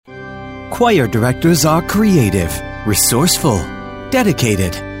Choir directors are creative, resourceful,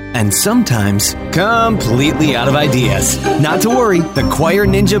 dedicated, and sometimes completely out of ideas. Not to worry, the Choir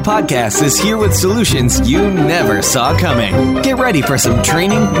Ninja podcast is here with solutions you never saw coming. Get ready for some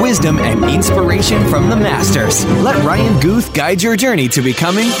training, wisdom, and inspiration from the masters. Let Ryan Guth guide your journey to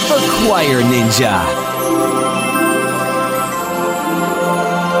becoming a Choir Ninja.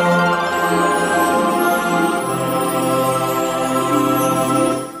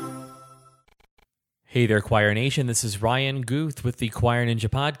 Hey there, Choir Nation. This is Ryan Guth with the Choir Ninja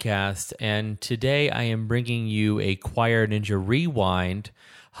Podcast, and today I am bringing you a Choir Ninja Rewind,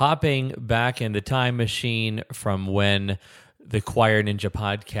 hopping back in the time machine from when the Choir Ninja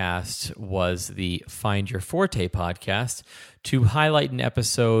Podcast was the Find Your Forte podcast to highlight an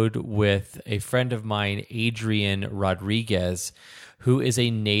episode with a friend of mine, Adrian Rodriguez, who is a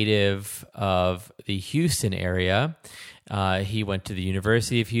native of the Houston area. He went to the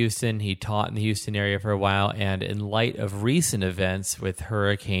University of Houston. He taught in the Houston area for a while. And in light of recent events with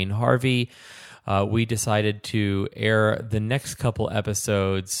Hurricane Harvey, we decided to air the next couple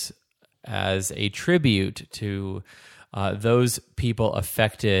episodes as a tribute to those people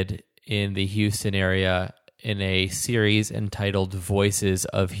affected in the Houston area in a series entitled Voices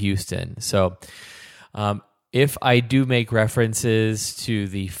of Houston. So, if I do make references to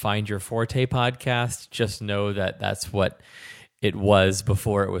the Find Your Forte podcast, just know that that's what it was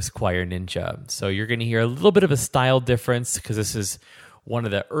before it was Choir Ninja. So you're going to hear a little bit of a style difference because this is one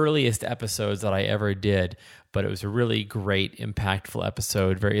of the earliest episodes that I ever did, but it was a really great, impactful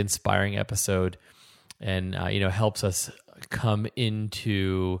episode, very inspiring episode, and helps us come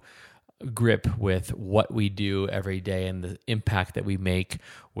into grip with what we do every day and the impact that we make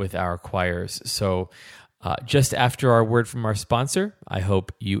with our choirs. So just after our word from our sponsor, I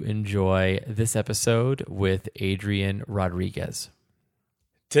hope you enjoy this episode with Adrian Rodriguez.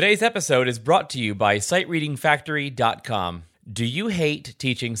 Today's episode is brought to you by SightReadingFactory.com. Do you hate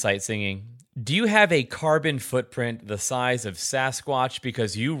teaching sight singing? Do you have a carbon footprint the size of Sasquatch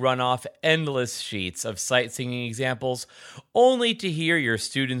because you run off endless sheets of sight singing examples only to hear your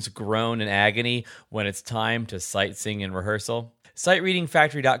students groan in agony when it's time to sight sing in rehearsal?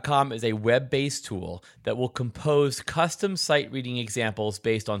 SightReadingFactory.com is a web-based tool that will compose custom sight reading examples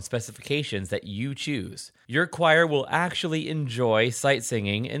based on specifications that you choose. Your choir will actually enjoy sight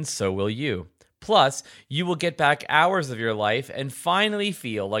singing, and so will you. Plus, you will get back hours of your life and finally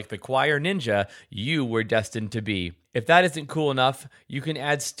feel like the choir ninja you were destined to be. If that isn't cool enough, you can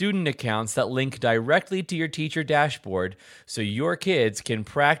add student accounts that link directly to your teacher dashboard so your kids can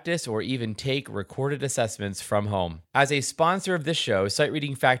practice or even take recorded assessments from home. As a sponsor of this show,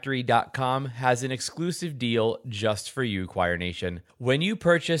 SightReadingFactory.com has an exclusive deal just for you, Choir Nation. When you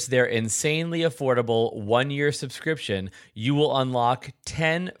purchase their insanely affordable one-year subscription, you will unlock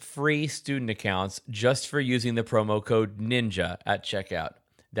 10 free student accounts just for using the promo code NINJA at checkout.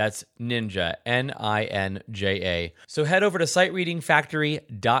 That's Ninja, N-I-N-J-A. So head over to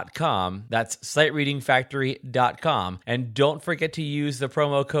SightReadingFactory.com. That's SightReadingFactory.com. And don't forget to use the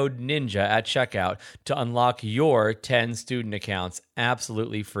promo code NINJA at checkout to unlock your 10 student accounts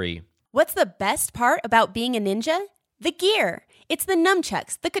absolutely free. What's the best part about being a ninja? The gear. It's the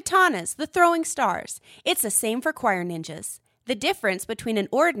nunchucks, the katanas, the throwing stars. It's the same for choir ninjas. The difference between an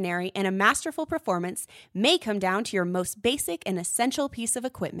ordinary and a masterful performance may come down to your most basic and essential piece of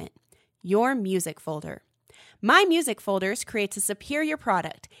equipment, your music folder. My Music Folders creates a superior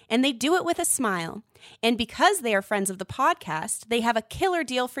product, and they do it with a smile. And because they are friends of the podcast, they have a killer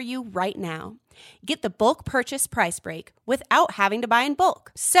deal for you right now. Get the bulk purchase price break without having to buy in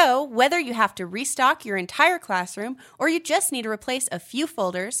bulk. So whether you have to restock your entire classroom or you just need to replace a few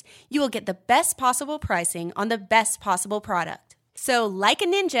folders, you will get the best possible pricing on the best possible product. So like a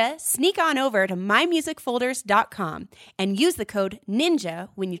ninja, sneak on over to mymusicfolders.com and use the code NINJA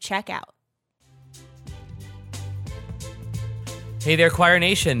when you check out. Hey there, Choir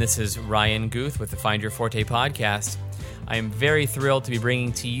Nation. This is Ryan Guth with the Find Your Forte podcast. I am very thrilled to be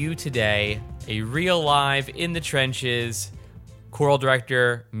bringing to you today a real live, in the trenches, choral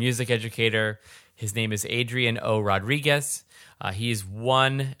director, music educator. His name is Adrian O. Rodriguez. He is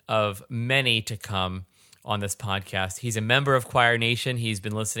one of many to come on this podcast. He's a member of Choir Nation. He's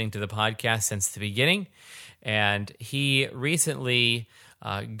been listening to the podcast since the beginning, and he recently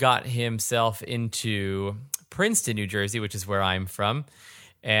got himself into Princeton, New Jersey, which is where I'm from,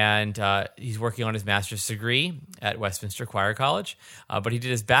 and he's working on his master's degree at Westminster Choir College, but he did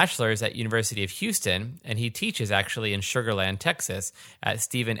his bachelor's at University of Houston, and he teaches actually in Sugar Land, Texas, at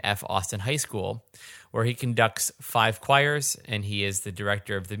Stephen F. Austin High School, where he conducts 5 choirs, and he is the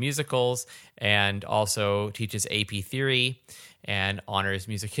director of the musicals and also teaches AP theory and honors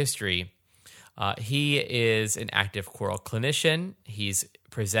music history. He is an active choral clinician. He's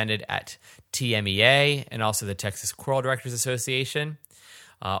presented at TMEA and also the Texas Choral Directors Association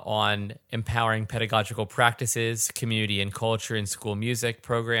on empowering pedagogical practices, community and culture in school music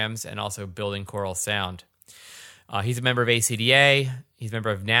programs, and also building choral sound. He's a member of ACDA. He's a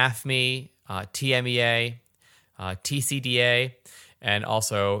member of NAFME, TMEA, TCDA, and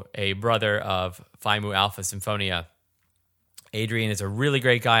also a brother of Phi Mu Alpha Symphonia. Adrian is a really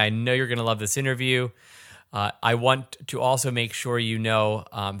great guy. I know you're going to love this interview. I want to also make sure you know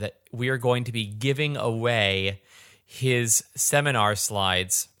that we are going to be giving away his seminar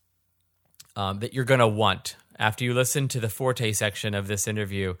slides that you're going to want. After you listen to the Forte section of this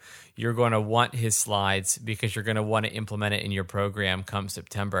interview, you're going to want his slides because you're going to want to implement it in your program come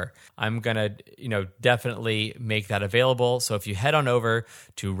September. I'm going to, definitely make that available. So if you head on over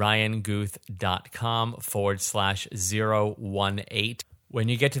to ryanguth.com/018, when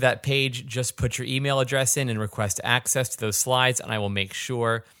you get to that page, just put your email address in and request access to those slides, and I will make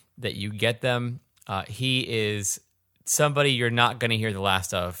sure that you get them. He is somebody you're not going to hear the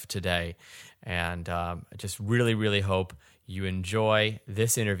last of today. And I just really, really hope you enjoy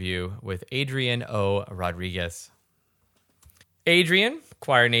this interview with Adrian O. Rodriguez. Adrian,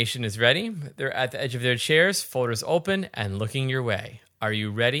 Choir Nation is ready. They're at the edge of their chairs, folders open, and looking your way. Are you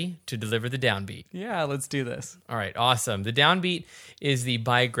ready to deliver the downbeat? Yeah, let's do this. All right, awesome. The downbeat is the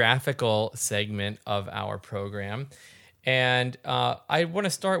biographical segment of our program. And I want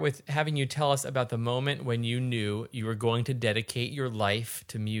to start with having you tell us about the moment when you knew you were going to dedicate your life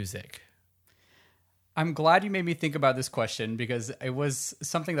to music. I'm glad you made me think about this question because it was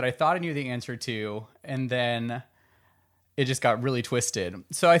something that I thought I knew the answer to, and then it just got really twisted.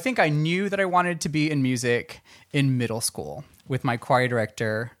 So I think I knew that I wanted to be in music in middle school with my choir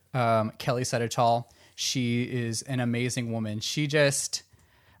director, Kelly Settertall. She is an amazing woman. She just,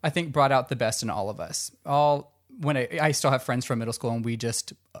 I think, brought out the best in all of us. When I still have friends from middle school, and we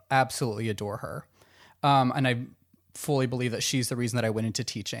just absolutely adore her. And I fully believe that she's the reason that I went into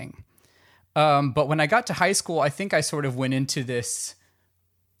teaching. But when I got to high school, I think I sort of went into this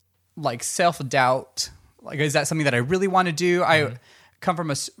like self-doubt. Like, is that something that I really want to do? Mm-hmm. I come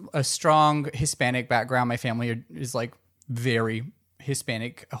from a strong Hispanic background. My family is like very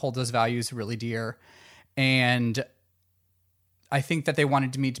Hispanic, hold those values really dear. And I think that they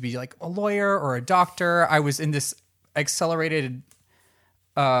wanted me to be like a lawyer or a doctor. I was in this accelerated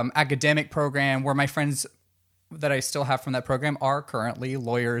academic program where my friends that I still have from that program are currently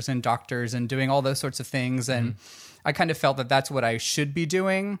lawyers and doctors and doing all those sorts of things. And I kind of felt that that's what I should be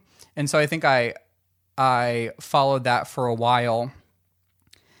doing. And so I think I followed that for a while.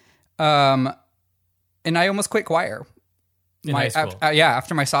 And I almost quit choir. In high school?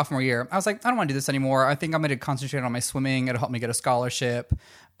 After my sophomore year. I was like, I don't want to do this anymore. I think I'm going to concentrate on my swimming. It'll help me get a scholarship.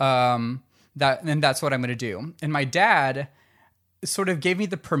 That's what I'm going to do. And my dad sort of gave me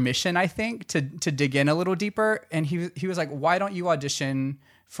the permission, I think, to dig in a little deeper. And he was like, why don't you audition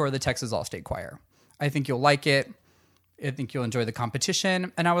for the Texas All-State Choir? I think you'll like it. I think you'll enjoy the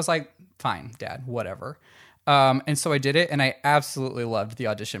competition. And I was like, fine, Dad, whatever. And so I did it, and I absolutely loved the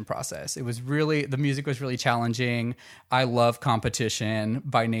audition process. It was the music was really challenging. I love competition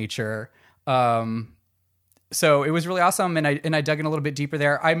by nature. So it was really awesome. And I dug in a little bit deeper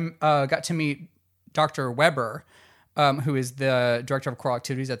there. I got to meet Dr. Weber, who is the director of choral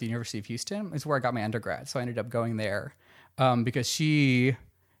activities at the University of Houston. It's where I got my undergrad. So I ended up going there because she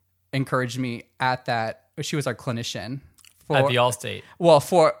encouraged me at that. She was our clinician. At the All-State? Well,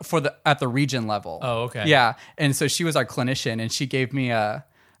 at the region level. Oh, okay. Yeah. And so she was our clinician, and she gave me her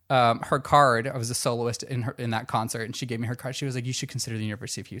card. I was a soloist in that concert, and she gave me her card. She was like, you should consider the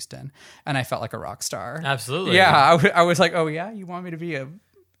University of Houston. And I felt like a rock star. Absolutely. Yeah. I was like, oh yeah, you want me to be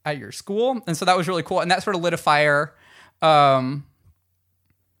at your school? And so that was really cool. And that sort of lit a fire. So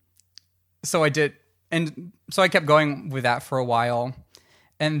I did. And so I kept going with that for a while.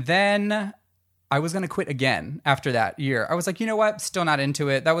 And then I was going to quit again after that year. I was like, you know what? Still not into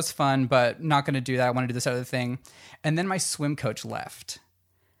it. That was fun, but not going to do that. I want to do this other thing. And then my swim coach left.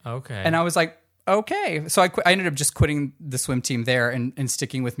 Okay. And I was like, okay. So I ended up just quitting the swim team there and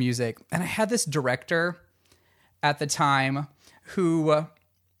sticking with music. And I had this director at the time who,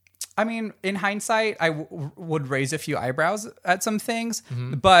 I mean, in hindsight, I would raise a few eyebrows at some things,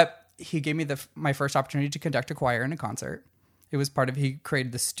 but he gave me my first opportunity to conduct a choir in a concert. It was he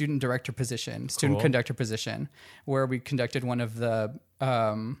created the student conductor position, where we conducted one of the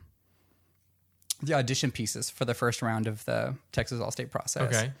audition pieces for the first round of the Texas All-State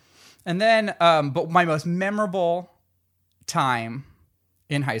process. Okay. And then, but my most memorable time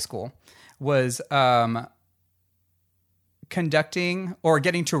in high school was conducting or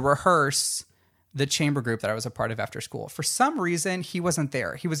getting to rehearse the chamber group that I was a part of after school. For some reason, he wasn't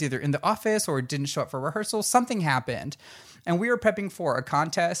there. He was either in the office or didn't show up for rehearsal. Something happened. And we were prepping for a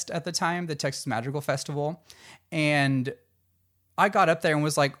contest at the time, the Texas Madrigal Festival. And I got up there and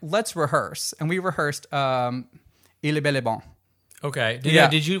was like, let's rehearse. And we rehearsed Il est bel et bon. Okay.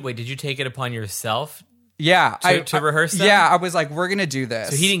 Did you take it upon yourself Yeah, to rehearse them? Yeah, I was like, we're gonna do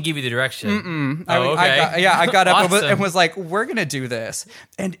this. So he didn't give you the direction. I got up Awesome. and was like, we're gonna do this,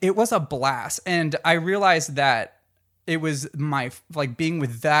 and it was a blast. And I realized that it was my being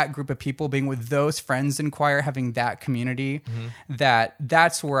with that group of people, being with those friends in choir, having that community.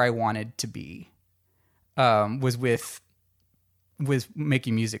 That's where I wanted to be. Was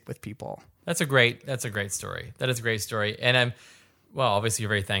making music with people. That's a great story. That is a great story, and obviously you're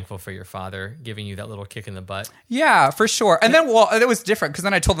very thankful for your father giving you that little kick in the butt. Yeah, for sure. And then, it was different because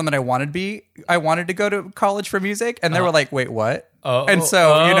then I told them that I wanted to go to college for music, and they were like, "Wait, what?"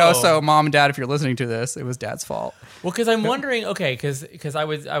 So mom and dad, if you're listening to this, it was dad's fault. Well, because I'm wondering, because I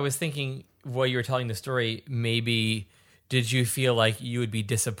was thinking while you were telling the story, maybe did you feel like you would be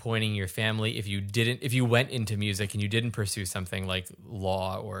disappointing your family if you went into music and you didn't pursue something like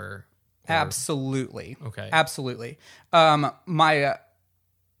law or Absolutely. Okay. Absolutely.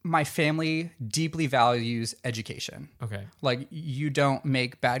 My family deeply values education. Okay. Like, you don't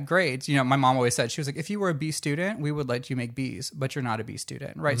make bad grades. You know, my mom always said, she was like, if you were a B student, we would let you make Bs, but you're not a B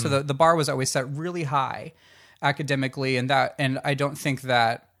student, right? So the bar was always set really high academically, and I don't think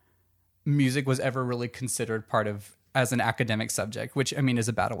that music was ever really considered part of as an academic subject, which, I mean, is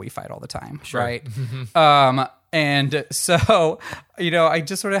a battle we fight all the time, right? And so, I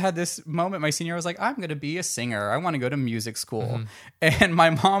just sort of had this moment. My senior was like, I'm going to be a singer. I want to go to music school. And my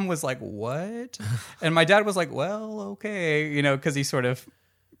mom was like, what? And my dad was like, well, okay, because he sort of,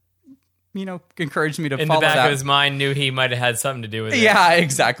 encouraged me to follow that. In the back of his mind, knew he might have had something to do with it. Yeah,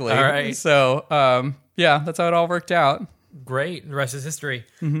 exactly. All right. So, that's how it all worked out. Great. The rest is history.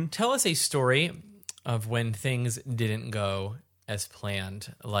 Tell us a story of when things didn't go as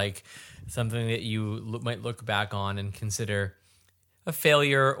planned, like something that you might look back on and consider a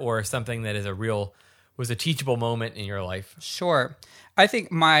failure, or something that was a teachable moment in your life. Sure. I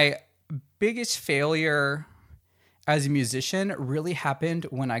think my biggest failure as a musician really happened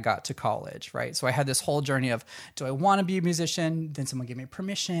when I got to college, right? So I had this whole journey of, do I want to be a musician? Then someone gave me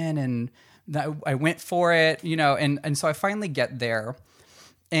permission, and I went for it, and so I finally get there,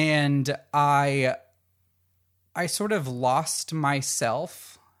 and I sort of lost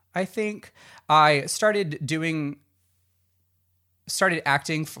myself. I think I started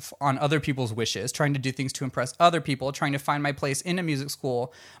acting on other people's wishes, trying to do things to impress other people, trying to find my place in a music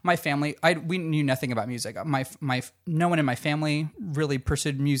school. My family, we knew nothing about music. No one in my family really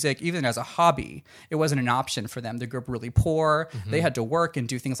pursued music, even as a hobby. It wasn't an option for them. They grew up really poor. They had to work and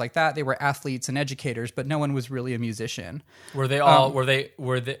do things like that. They were athletes and educators, but no one was really a musician. Were they all?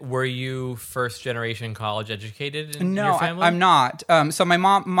 Were you first generation college educated in your family? No, I'm not. So my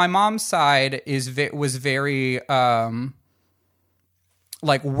mom's side was very.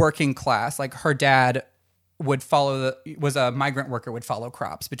 Like working class, like her dad was a migrant worker, would follow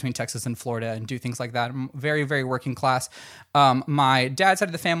crops between Texas and Florida and do things like that. Very, very working class. My dad's side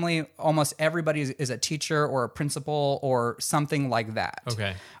of the family, almost everybody is a teacher or a principal or something like that.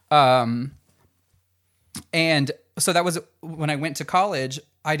 Okay. And so that was when I went to college.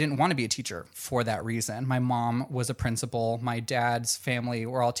 I didn't want to be a teacher for that reason. My mom was a principal. My dad's family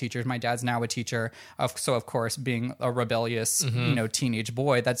were all teachers. My dad's now a teacher. So of course, being a rebellious, teenage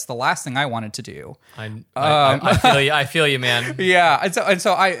boy, that's the last thing I wanted to do. I feel you. I feel you, man. Yeah. And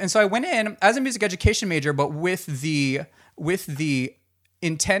so I went in as a music education major, but with the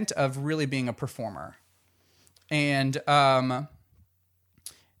intent of really being a performer, and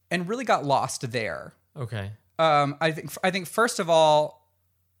really got lost there. Okay. I think first of all,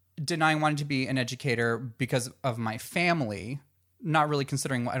 denying wanting to be an educator because of my family, not really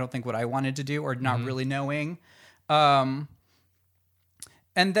considering I don't think what I wanted to do, or not really knowing. And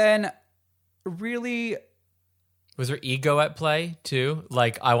then really, was there ego at play too?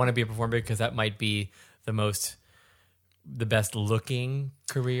 Like, I want to be a performer because that might be the best looking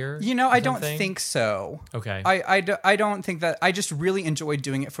career? I don't think so. Okay. I don't think that. I just really enjoyed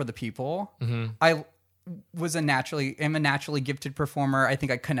doing it for the people. I am a naturally gifted performer. I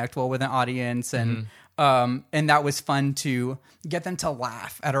think I connect well with an audience, and that was fun to get them to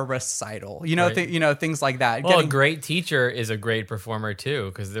laugh at a recital. Right. Things like that. Well, a great teacher is a great performer too,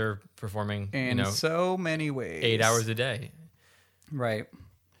 because they're performing in so many ways, 8 hours a day. Right.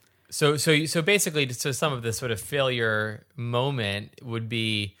 So basically, some of the sort of failure moment would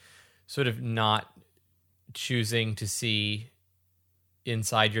be sort of not choosing to see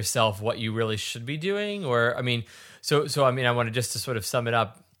inside yourself what you really should be doing? Or, I mean, so I mean, I wanted just to sort of sum it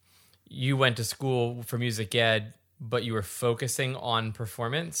up. You went to school for music ed, but you were focusing on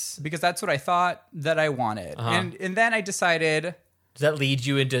performance? Because that's what I thought that I wanted. And then I decided... Does that lead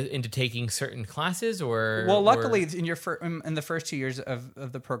you into taking certain classes, or? Well, luckily, in the first 2 years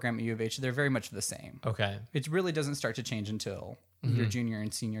of the program at U of H, they're very much the same. Okay. It really doesn't start to change until your junior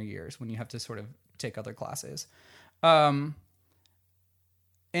and senior years, when you have to sort of take other classes.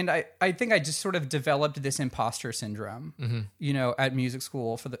 And I think I just sort of developed this imposter syndrome, at music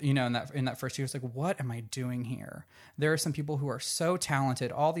school for the, in that first year. It's like, what am I doing here? There are some people who are so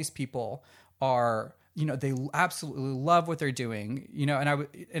talented. All these people are, they absolutely love what they're doing,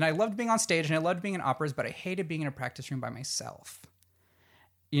 and I loved being on stage and I loved being in operas, but I hated being in a practice room by myself,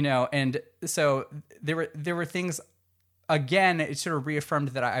 and so there were things, again, it sort of reaffirmed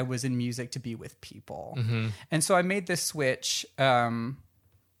that I was in music to be with people. And so I made this switch,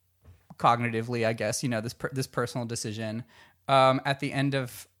 cognitively, I guess, this personal decision, at the end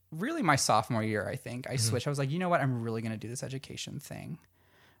of really my sophomore year. I think I switched. I was like, you know what? I'm really going to do this education thing.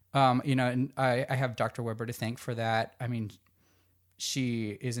 And I have Dr. Weber to thank for that. I mean,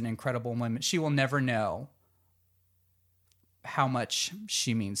 she is an incredible woman. She will never know how much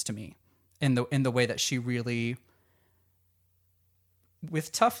she means to me in the way that she really,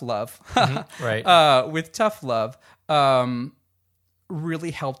 with tough love, right? With tough love,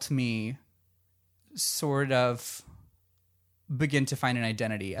 really helped me sort of begin to find an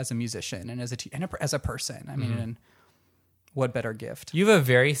identity as a musician and as a person. I mean, and what better gift? You have a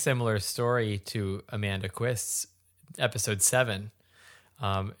very similar story to Amanda Quist's episode 7,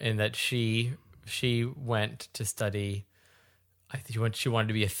 in that she went to study. I think she wanted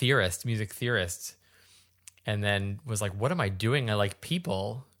to be a theorist, music theorist, and then was like, "What am I doing? I like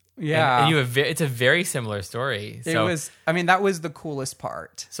people." Yeah, and it's a very similar story. It was. I mean, that was the coolest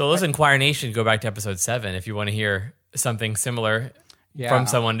part. So listen, Choir Nation, go back to episode 7 if you want to hear something similar from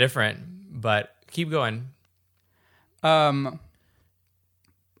someone different. But keep going.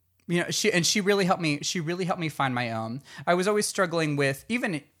 She really helped me. She really helped me find my own. I was always struggling with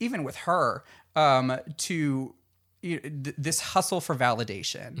even with her this hustle for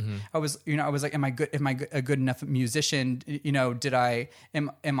validation. I was like, am I a good enough musician?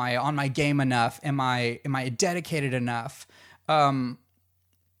 Am I on my game enough? Am I dedicated enough? My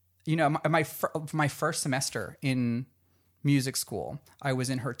first semester in music school, I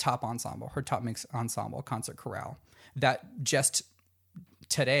was in her top mix ensemble, concert chorale, that just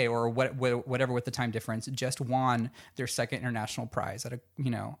today, or whatever with the time difference, just won their second international prize at a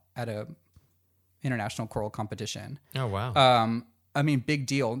international choral competition. Oh, wow. I mean, big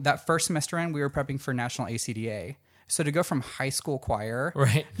deal. That first semester in, we were prepping for national ACDA. So to go from high school choir,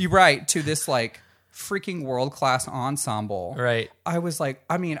 to this like freaking world-class ensemble. Right. I was like,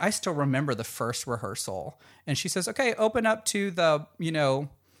 I mean, I still remember the first rehearsal. And she says, okay, open up to the,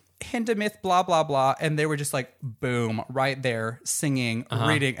 Hindemith, blah, blah, blah. And they were just like, boom, right there, singing,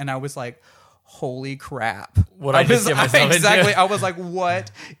 reading. And I was like, holy crap. Exactly. I was like,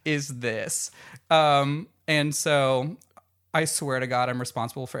 what is this? And so I swear to God, I'm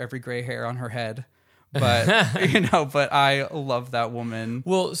responsible for every gray hair on her head. But, but I love that woman.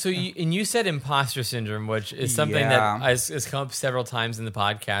 Well, so you said imposter syndrome, which is something that has come up several times in the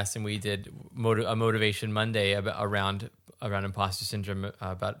podcast. And we did a Motivation Monday around imposter syndrome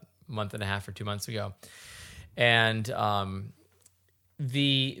about a month and a half or 2 months ago. And,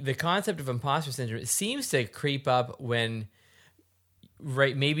 the concept of imposter syndrome, it seems to creep up when,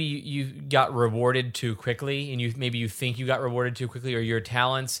 maybe you got rewarded too quickly, and you think you got rewarded too quickly, or your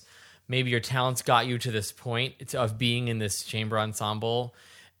talents got you to this point of being in this chamber ensemble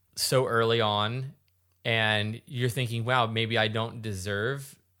so early on, and you're thinking, wow, maybe I don't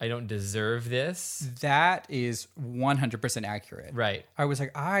deserve this. That is 100% accurate. Right. I was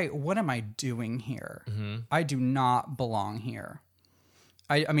like, what am I doing here? I do not belong here.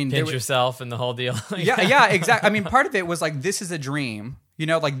 I mean, pinch yourself and the whole deal. yeah, exactly. I mean, part of it was like, this is a dream,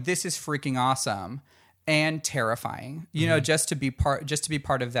 like this is freaking awesome and terrifying, just to be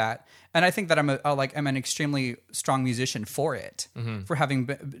part of that. And I think that I'm an extremely strong musician for it, for having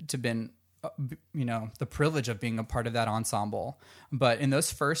been the privilege of being a part of that ensemble. But in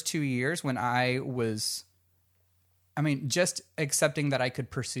those first 2 years, when I was, just accepting that I could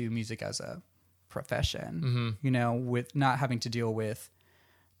pursue music as a profession, with not having to deal with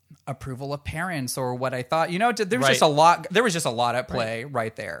approval of parents or what I thought, there was just a lot at play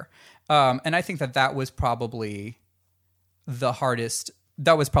right there. And I think that was probably the hardest.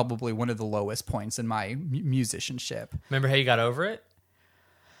 That was probably one of the lowest points in my musicianship. Remember how you got over it?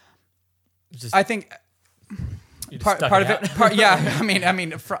 I think part of it. Yeah, I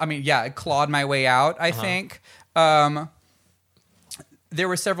mean, yeah, clawed my way out. I think there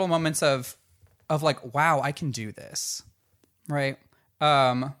were several moments of like, wow, I can do this, right?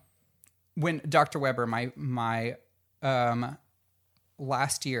 When Dr. Weber, my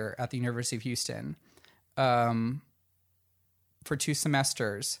last year at the University of Houston, for 2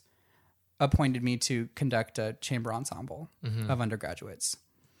 semesters, appointed me to conduct a chamber ensemble of undergraduates.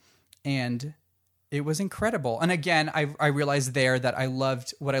 And it was incredible. And again, I realized there that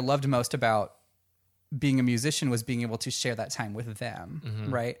what I loved most about being a musician was being able to share that time with them,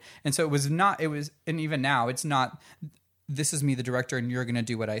 right? And so and even now, it's not, this is me, the director, and you're going to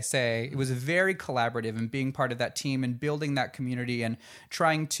do what I say. It was very collaborative, and being part of that team and building that community and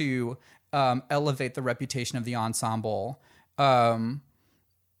trying to elevate the reputation of the ensemble on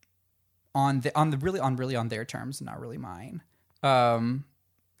their terms, not really mine. And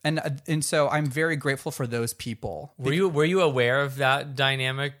so I'm very grateful for those people. Were you aware of that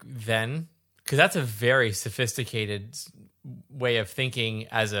dynamic then? Because that's a very sophisticated way of thinking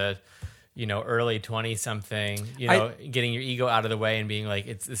as a, early 20-something, getting your ego out of the way and being like,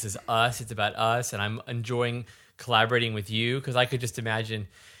 this is us, it's about us, and I'm enjoying collaborating with you. Because I could just imagine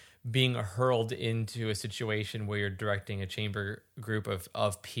being hurled into a situation where you're directing a chamber group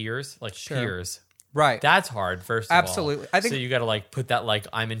of peers, like peers. Right. That's hard, first of Absolutely. all. I think, so you got to put that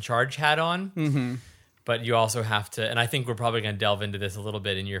I'm in charge hat on. But you also have to, and I think we're probably going to delve into this a little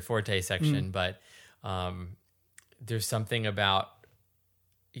bit in your Forte section, but there's something about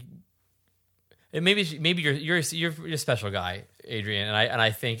maybe you're a special guy, Adrian, and I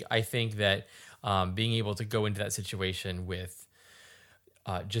think that being able to go into that situation with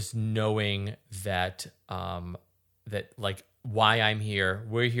just knowing that why I'm here,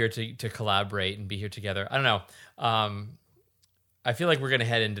 we're here to collaborate and be here together. I don't know. I feel like we're going to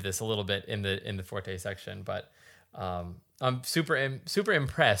head into this a little bit in the Forte section, but I'm super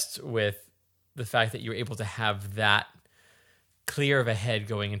impressed with the fact that you're able to have that clear of a head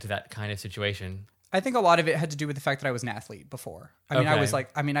going into that kind of situation. I think a lot of it had to do with the fact that I was an athlete before.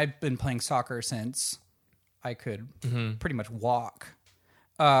 I mean, I've been playing soccer since I could pretty much walk.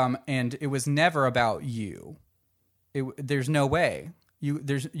 And it was never about you. There's no way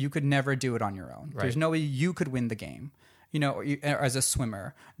you could never do it on your own. Right. There's no way you could win the game. As a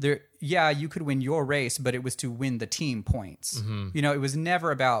swimmer, you could win your race, but it was to win the team points. It was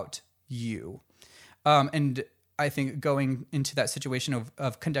never about you. And I think going into that situation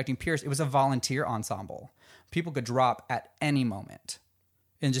of conducting peers, it was a volunteer ensemble. People could drop at any moment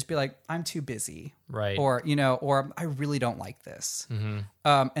and just be like, I'm too busy. Right. Or I really don't like this.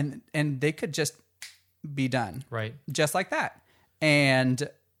 And they could just be done. Right. Just like that. And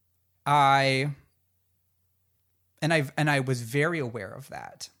I was very aware of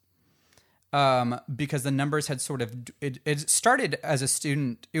that because the numbers had sort of it started as a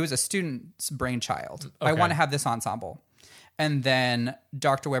student. It was a student's brainchild. Okay. I want to have this ensemble, and then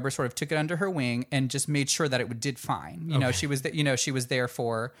Dr. Weber sort of took it under her wing and just made sure that it did fine. She was she was there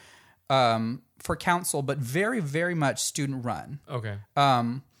for counsel, but very, very much student run. Okay.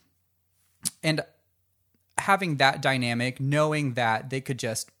 And having that dynamic, knowing that they could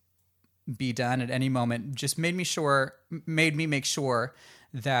just be done at any moment, just made me make sure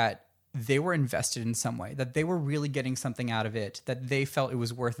that they were invested in some way, that they were really getting something out of it, that they felt it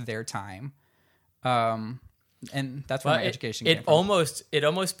was worth their time. And that's where my education came from. It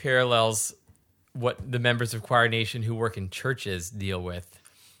almost parallels what the members of Choir Nation who work in churches deal with,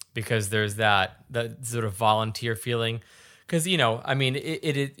 because there's that sort of volunteer feeling. Because the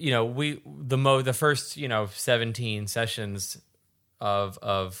first 17 sessions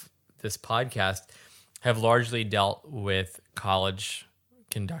of this podcast have largely dealt with college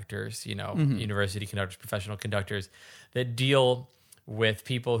conductors, university conductors, professional conductors that deal with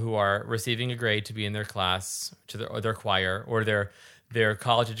people who are receiving a grade to be in their class, or their choir, or their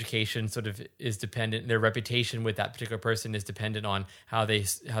college education sort of is dependent. Their reputation with that particular person is dependent on how they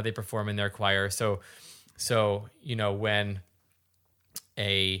perform in their choir. So when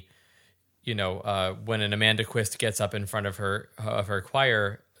when an Amanda Quist gets up in front of her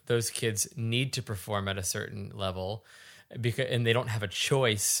choir, those kids need to perform at a certain level, and they don't have a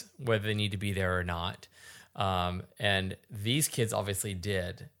choice whether they need to be there or not. And these kids obviously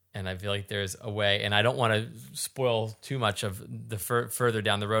did. And I feel like there's a way, and I don't want to spoil too much of the further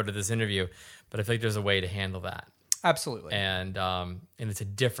down the road of this interview, but I feel like there's a way to handle that. Absolutely. And it's a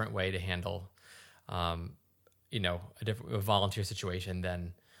different way to handle, a volunteer situation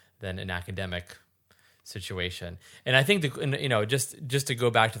than an academic situation. And I think just to go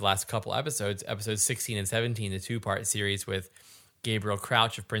back to the last couple episodes 16 and 17, the 2-part series with Gabriel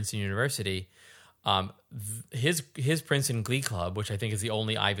Crouch of Princeton University, his Princeton Glee Club, which I think is the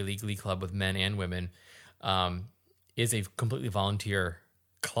only Ivy League Glee Club with men and women, is a completely volunteer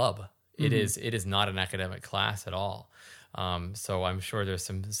club. It is not an academic class at all. So I'm sure there's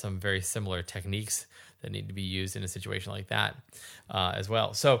some very similar techniques that need to be used in a situation like that as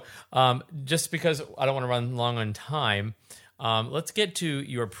well. So just because I don't want to run long on time, let's get to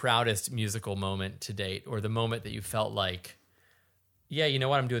your proudest musical moment to date, or the moment that you felt like, yeah, you know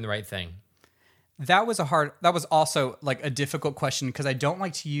what, I'm doing the right thing. That was also like a difficult question because I don't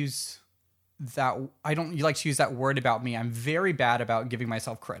like to use that. I don't like to use that word about me. I'm very bad about giving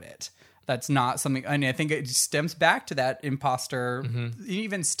myself credit. That's not something, and I think it stems back to that imposter,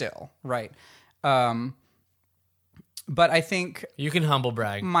 even still, right? But I think you can humble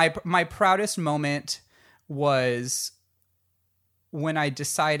brag. My proudest moment was when I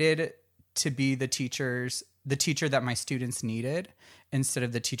decided to be the teacher that my students needed instead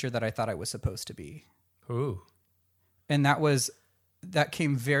of the teacher that I thought I was supposed to be. Ooh. And that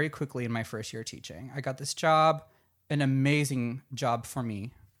came very quickly in my first year teaching. I got this job, an amazing job for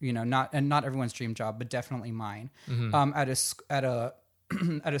me, not everyone's dream job, but definitely mine. At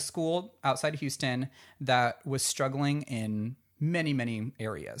a school outside of Houston that was struggling in many, many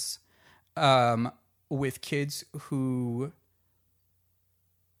areas, with kids who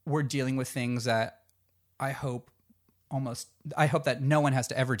were dealing with things that I hope that no one has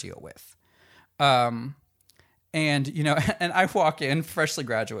to ever deal with. And I walk in freshly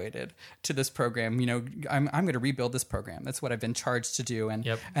graduated to this program, I'm going to rebuild this program. That's what I've been charged to do. And,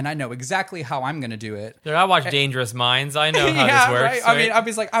 and I know exactly how I'm going to do it. I watch Dangerous Minds. I know how this works. Right? I mean, I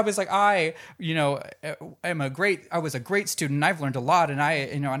was a great student. I've learned a lot, and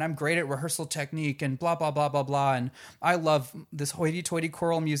and I'm great at rehearsal technique and blah, blah, blah, blah, blah. And I love this hoity-toity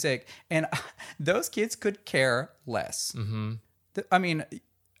choral music. And those kids could care less. Mm-hmm.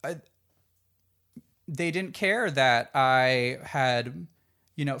 They didn't care that I had,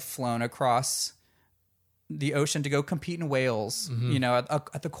 flown across the ocean to go compete in Wales,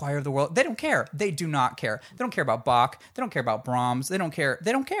 at the Choir of the World. They don't care. They do not care. They don't care about Bach. They don't care about Brahms. They don't care.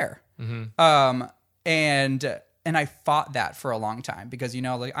 They don't care. Mm-hmm. And I fought that for a long time because, I'm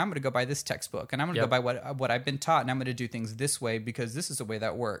going to go by this textbook and I'm going to go by what I've been taught, and I'm going to do things this way because this is the way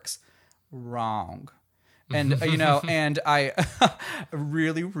that works. Wrong. And, and I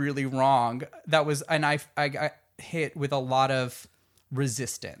really, really wrong. That was, and I got hit with a lot of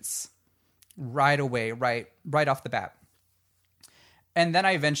resistance right away, right off the bat. And then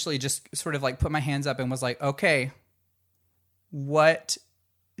I eventually just sort of like put my hands up and was like, okay, what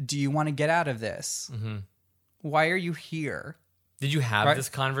do you want to get out of this? Mm-hmm. Why are you here? Did you have this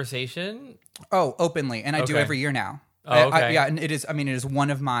conversation? Oh, openly. And I do every year now. Oh, okay. And it is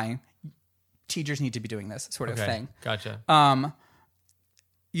one of my teachers need to be doing this sort of thing. Gotcha. And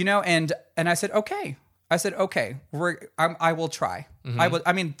I said, okay. I will try.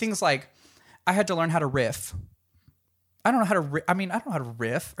 Mm-hmm. Things like I had to learn how to riff. I don't know how to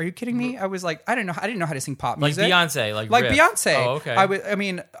riff. Are you kidding me? I was like, I didn't know how to sing pop music. Like Beyonce, like riff. Beyonce. Oh, okay.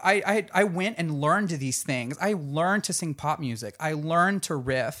 I went and learned these things. I learned to sing pop music. I learned to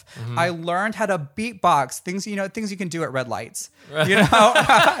riff. Mm-hmm. I learned how to beatbox, things you can do at red lights. You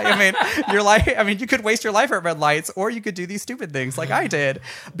could waste your life at red lights, or you could do these stupid things like I did,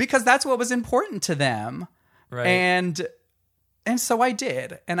 because that's what was important to them. Right. And so I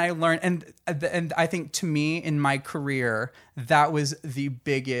did, and I learned, and I think to me in my career, that was the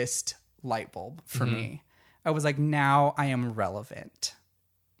biggest light bulb for me. I was like, now I am relevant.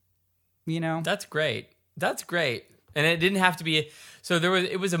 That's great. And it didn't have to be.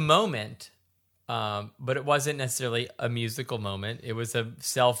 It was a moment, but it wasn't necessarily a musical moment. It was a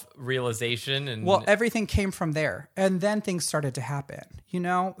self-realization, and everything came from there, and then things started to happen.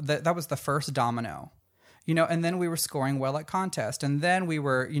 That was the first domino. And then we were scoring well at contests, and then we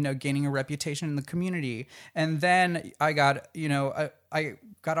were, gaining a reputation in the community. And then I got, I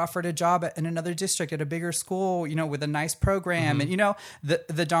got offered a job in another district at a bigger school, with a nice program. Mm-hmm. And,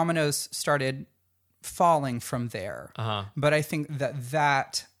 the dominoes started falling from there. Uh-huh. But I think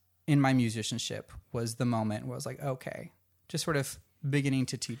that in my musicianship was the moment where I was like, okay, just sort of beginning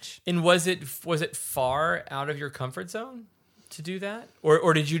to teach. And was it far out of your comfort zone to do that,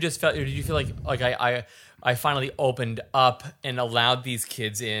 or did you feel like I finally opened up and allowed these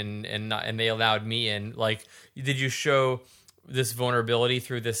kids in, and they allowed me in? Like, did you show this vulnerability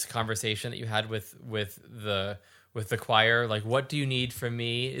through this conversation that you had with the choir? Like, what do you need from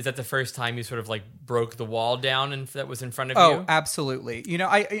me? Is that the first time you sort of like broke the wall down and that was in front of you? Oh, absolutely.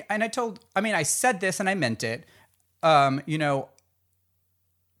 I said this and I meant it.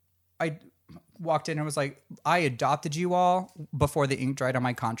 walked in and was like, I adopted you all before the ink dried on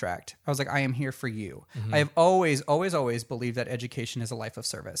my contract. I was like, I am here for you. I have always believed that education is a life of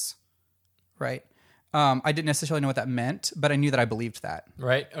service, right? I didn't necessarily know what that meant, but I knew that I believed that.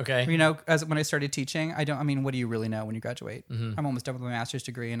 Right. Okay. You know, as when I started teaching, what do you really know when you graduate? I'm almost done with my master's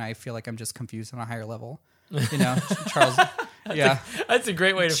degree, and I feel like I'm just confused on a higher level. You know, Charles. That's a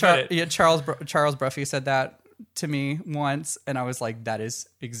great way to put it. Yeah, Charles Bruffy said that to me once, and I was like, that is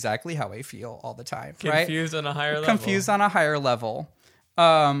exactly how I feel all the time. Confused on a higher level. Confused on a higher level.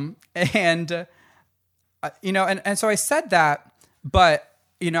 And so I said that, but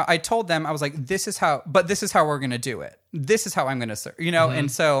you know, I told them, I was like, this is how we're going to do it. This is how I'm going to serve, you know? And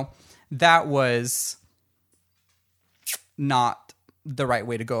so that was not the right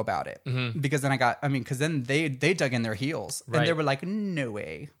way to go about it, because then because then they dug in their heels and they were like, no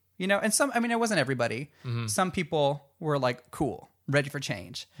way, you know? And it wasn't everybody. Some people were like, cool, ready for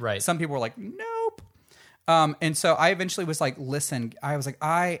change. Right. Some people were like, nope. And so I eventually was like, listen, I was like,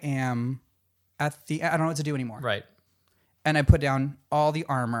 I don't know what to do anymore. Right. And I put down all the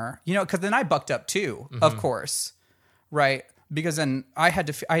armor, you know, because then I bucked up too, of course, right? Because then I had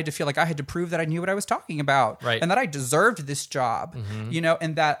to feel like I had to prove that I knew what I was talking about, right? And that I deserved this job, you know,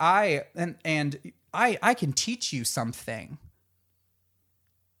 and that I can teach you something.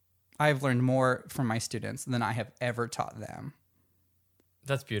 I've learned more from my students than I have ever taught them.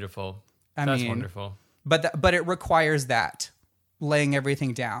 That's beautiful. That's wonderful. But it requires that, laying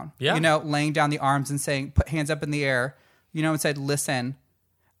everything down. Yeah. You know, laying down the arms and saying, put hands up in the air. You know, and said, listen,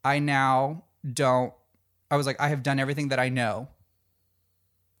 I was like, I have done everything that I know.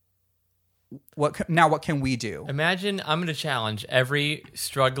 What can we do? Imagine, I'm going to challenge every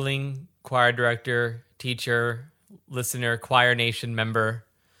struggling choir director, teacher, listener, Choir Nation member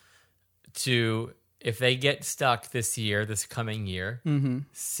to, if they get stuck this coming year,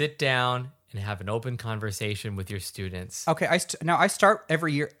 sit down and have an open conversation with your students. Okay, I start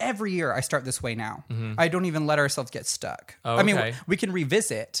every year. Every year I start this way now. I don't even let ourselves get stuck. Oh, I mean, okay. we can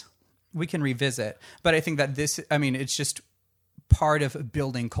revisit, but I think that it's just part of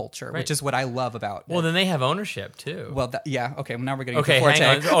building culture, which is what I love about it. Well, then they have ownership too. Well, yeah. Okay, well, now we're getting okay, to Forte.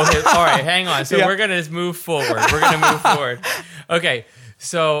 hang on. Okay, all right, hang on. So we're going to move forward. Okay,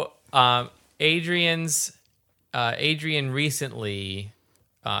 so Adrian recently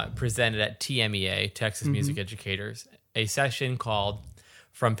presented at TMEA, Texas Music Educators, a session called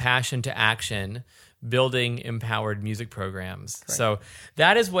From Passion to Action, Building Empowered Music Programs. Right. So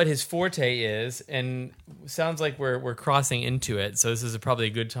that is what his forte is, and sounds like we're crossing into it. So this is probably a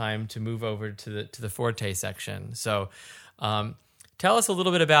good time to move over to the forte section. So tell us a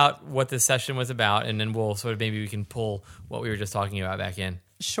little bit about what this session was about, and then we'll sort of maybe we can pull what we were just talking about back in.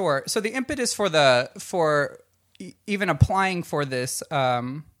 Sure. So the impetus for even applying for this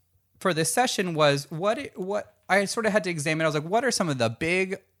session was what I sort of had to examine. I was like, what are some of the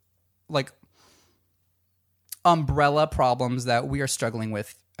big, like, umbrella problems that we are struggling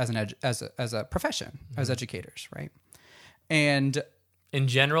with as a profession, as educators, right? And in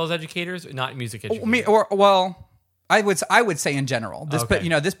general, as educators, not music educators. I would say in general.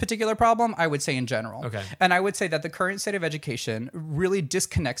 This particular problem, I would say in general. Okay. And I would say that the current state of education really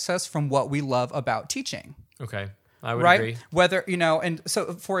disconnects us from what we love about teaching. Okay. I would agree. Whether, and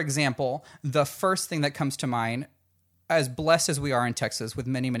so, for example, the first thing that comes to mind, as blessed as we are in Texas with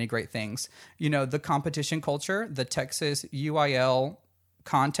many, many great things, the competition culture, the Texas UIL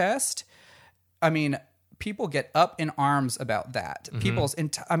contest, people get up in arms about that.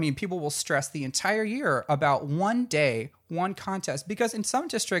 People will stress the entire year about one day, one contest, because in some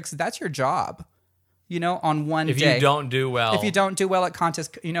districts, that's your job. On one day. If you don't do well at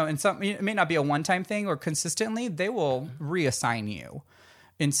contests, and it may not be a one-time thing or consistently, they will reassign you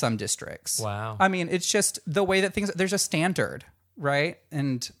in some districts. Wow. It's just the way that there's a standard, right?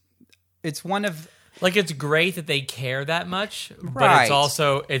 And it's one of... Like, it's great that they care that much, but right.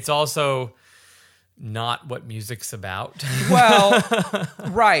 it's also not what music's about. Well,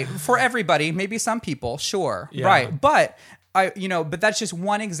 right. For everybody, maybe some people, sure. Yeah. Right. But... but that's just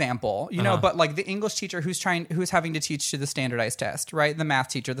one example, but like the English teacher who's having to teach to the standardized test, right? The math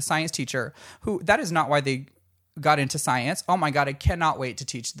teacher, the science teacher, that is not why they got into science. Oh my God, I cannot wait to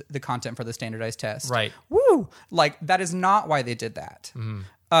teach the content for the standardized test. Right. Woo! Like, that is not why they did that.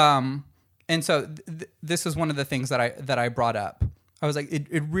 Mm-hmm. And so this is one of the things that I brought up. I was like,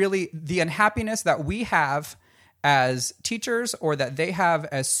 it really, the unhappiness that we have as teachers or that they have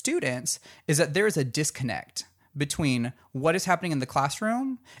as students is that there is a disconnect between what is happening in the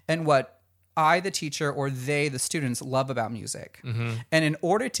classroom and what I, the teacher, or they, the students, love about music. Mm-hmm. And in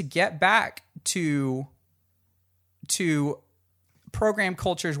order to get back to program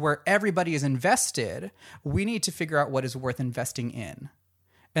cultures where everybody is invested, we need to figure out what is worth investing in.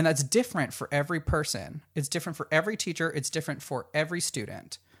 And that's different for every person. It's different for every teacher. It's different for every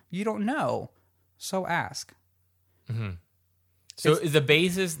student. You don't know, so ask. Mm-hmm. So is the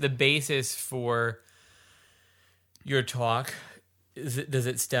basis for your talk, does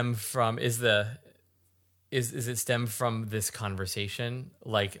it stem from this conversation?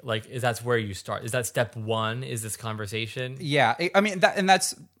 Like is that's where you start? Is that step one? Is this conversation? Yeah, I mean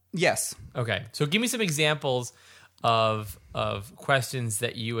that's yes. Okay, so give me some examples of questions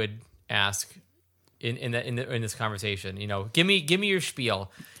that you would ask in this conversation. You know, give me your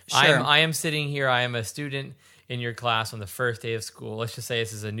spiel. Sure. I am sitting here. I am a student in your class on the first day of school. Let's just say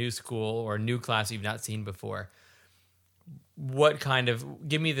this is a new school or a new class you've not seen before.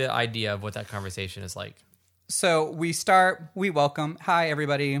 Give me the idea of what that conversation is like. So we welcome, hi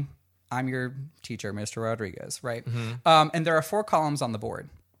everybody, I'm your teacher, Mr. Rodriguez, right? Mm-hmm. And there are 4 columns on the board.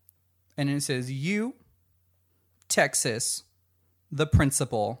 And it says you, Texas, the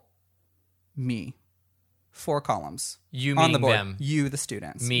principal, me. 4 columns. You on the meaning board. them. You, the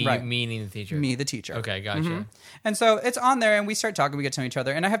students. Me, right. meaning the teacher. Me, the teacher. Okay, gotcha. Mm-hmm. And so it's on there, and we start talking, we get to know each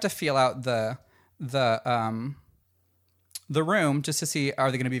other, and I have to feel out the room just to see, are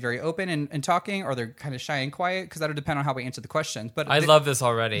they going to be very open and talking, or they're kind of shy and quiet, because that'll depend on how we answer the questions. But I love this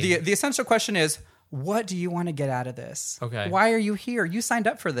already. The essential question is, what do you want to get out of this? Okay. Why are you here? You signed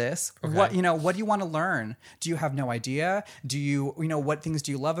up for this. Okay. What do you want to learn? Do you have no idea? Do you what things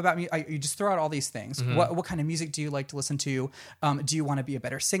do you love about me? You just throw out all these things. Mm-hmm. What kind of music do you like to listen to? Do you want to be a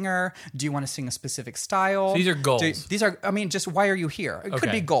better singer? Do you want to sing a specific style? So these are goals. Just why are you here? It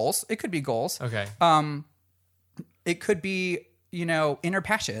could be goals. It could be goals. Okay. It could be, inner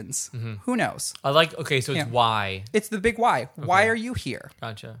passions. Mm-hmm. Who knows? So it's why. It's the big why. Okay. Why are you here?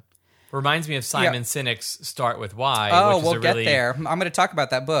 Gotcha. Reminds me of Simon Sinek's Start With Why. Oh, which is we'll get there. I'm going to talk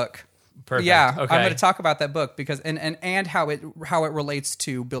about that book. Perfect. Yeah, okay. I'm going to talk about that book because and how it relates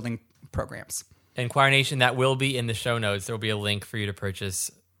to building programs. And Choir Nation, that will be in the show notes. There will be a link for you to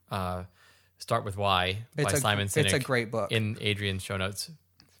purchase Start With Why by Simon Sinek. It's a great book. In Adrian's show notes.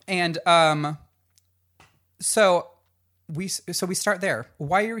 And so we start there.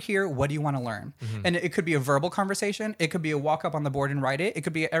 Why you're here? What do you want to learn? Mm-hmm. And it could be a verbal conversation. It could be a walk up on the board and write it. It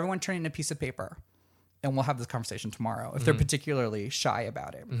could be everyone turning in a piece of paper. And we'll have this conversation tomorrow if they're particularly shy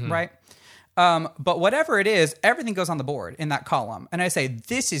about it, right? But whatever it is, everything goes on the board in that column. And I say,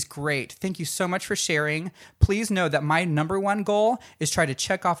 this is great. Thank you so much for sharing. Please know that my number one goal is try to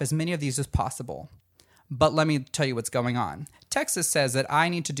check off as many of these as possible. But let me tell you what's going on. Texas says that I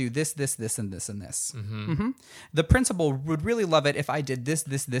need to do this, this, this, and this, and this. Mm-hmm. Mm-hmm. The principal would really love it if I did this,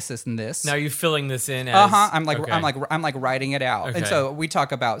 this, this, this, and this. Now you're filling this in as I'm like writing it out. Okay. And so we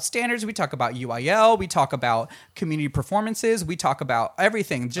talk about standards, we talk about UIL, we talk about community performances, we talk about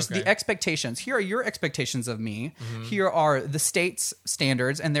everything. Just the expectations. Here are your expectations of me. Mm-hmm. Here are the state's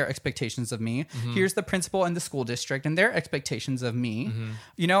standards and their expectations of me. Mm-hmm. Here's the principal and the school district and their expectations of me.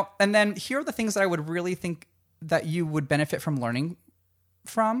 Mm-hmm. And then here are the things that I would really think that you would benefit from learning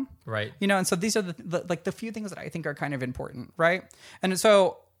from. Right. And so these are the few things that I think are kind of important, right? And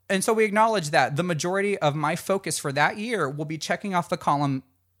so we acknowledge that the majority of my focus for that year will be checking off their column.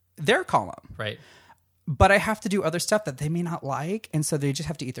 Right. But I have to do other stuff that they may not like, and so they just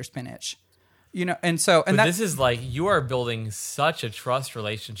have to eat their spinach. This is like you are building such a trust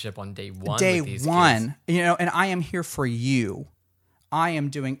relationship on day one. With these kids. And I am here for you. I am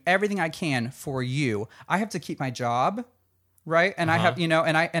doing everything I can for you. I have to keep my job, right? And I have,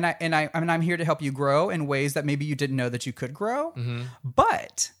 I'm here to help you grow in ways that maybe you didn't know that you could grow. Mm-hmm.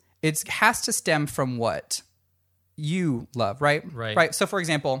 But it has to stem from what you love, right? Right. So, for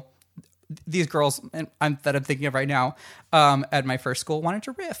example, these girls that I'm thinking of right now at my first school wanted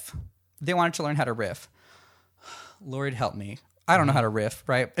to riff. They wanted to learn how to riff. Lord help me. I don't know how to riff,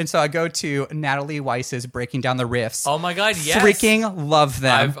 right? And so I go to Natalie Weiss's Breaking Down the Riffs. Oh my God, yes. Freaking love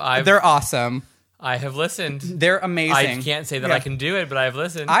them. They're awesome. I have listened. They're amazing. I can't say that I can do it, but I've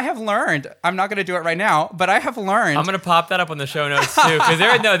listened. I have learned. I'm not going to do it right now, but I have learned. I'm going to pop that up on the show notes too, because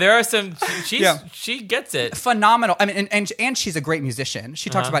there are some. She gets it. Phenomenal. I mean, and she's a great musician. She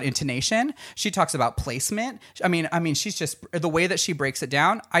talks about intonation. She talks about placement. I mean, she's just the way that she breaks it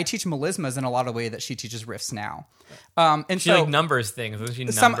down. I teach melismas in a lot of way that she teaches riffs now. And she so numbers things. Doesn't she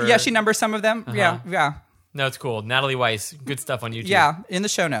number? She numbers some of them. Yeah. No, it's cool. Natalie Weiss, good stuff on YouTube. Yeah, in the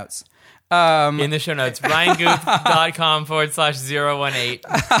show notes. In the show notes,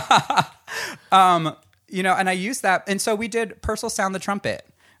 RyanGuth.com/018. And I used that. And so we did Purcell Sound the Trumpet,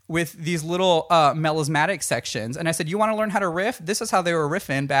 with these little melismatic sections. And I said, you want to learn how to riff? This is how they were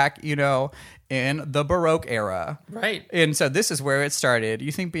riffing back, in the Baroque era. Right. And so this is where it started.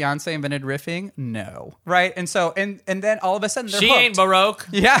 You think Beyonce invented riffing? No. Right. And so, and then all of a sudden they're She hooked. ain't Baroque.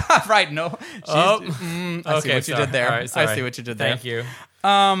 Yeah, right. No. Oh. I see what you did there. All right, sorry. I see what you did there. Thank you.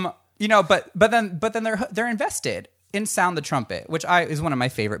 But then they're invested in Sound the Trumpet, which is one of my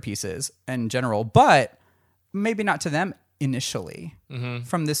favorite pieces in general, but maybe not to them initially,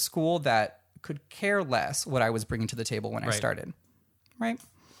 from this school that could care less what I was bringing to the table when I started. Right.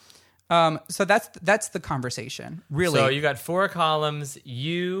 So that's the conversation, really. So you got 4 columns: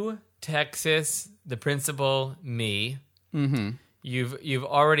 you, Texas, the principal, me. Mm-hmm.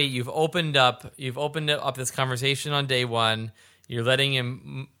 You've opened up this conversation on day 1. You're letting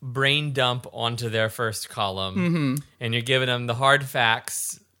him brain dump onto their first column, and you're giving them the hard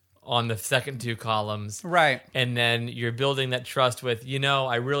facts on the second 2 columns, right? And then you're building that trust with,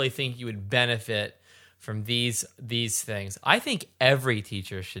 I really think you would benefit from these things. I think every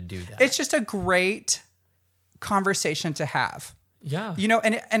teacher should do that. It's just a great conversation to have. Yeah.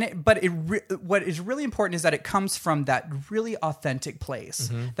 What is really important is that it comes from that really authentic place.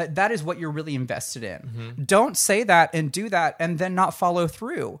 That is what you're really invested in. Don't say that and do that and then not follow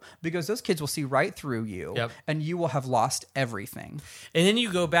through, because those kids will see right through you, and you will have lost everything. And then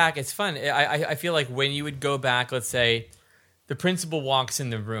you go back. It's fun. I feel like when you would go back, let's say the principal walks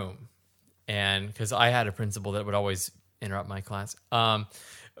in the room, and because I had a principal that would always interrupt my class,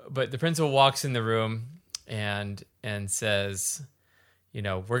 but the principal walks in the room and says,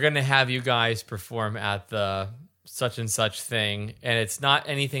 we're going to have you guys perform at the such and such thing, and it's not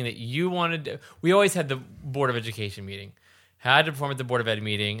anything that you wanted to. We always had the Board of Education meeting. Had to perform at the Board of Ed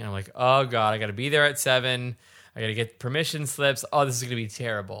meeting, and I'm like, oh God, I got to be there at 7. I got to get permission slips. Oh, this is going to be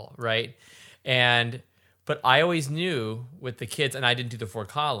terrible, right? But I always knew with the kids, and I didn't do the 4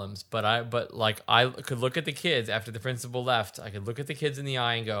 columns, but I could look at the kids after the principal left. I could look at the kids in the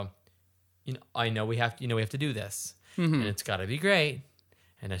eye and go, I know we have to do this, and it's got to be great,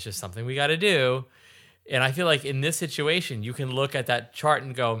 and it's just something we got to do. And I feel like in this situation, you can look at that chart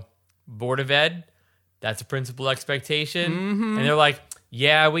and go, Board of Ed, that's a principal expectation, and they're like,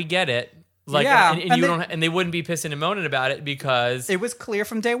 yeah, we get it. Like, yeah, and they wouldn't be pissing and moaning about it because it was clear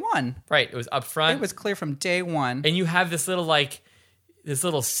from day 1. Right, it was up front. It was clear from day 1, and you have this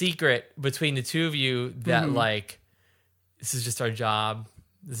little secret between the two of you that this is just our job.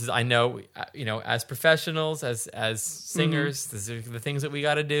 This is, I know, as professionals, as singers, these are the things that we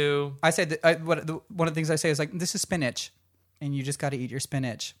got to do. I say that one of the things I say is this is spinach, and you just got to eat your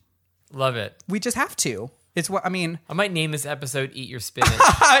spinach. Love it. We just have to. It's what I mean. I might name this episode "Eat Your Spinach."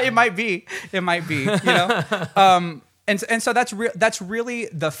 It might be. And so that's really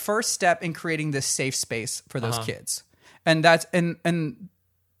the first step in creating this safe space for those kids, and that's and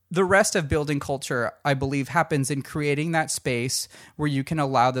the rest of building culture, I believe, happens in creating that space where you can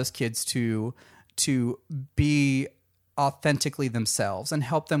allow those kids to be authentically themselves and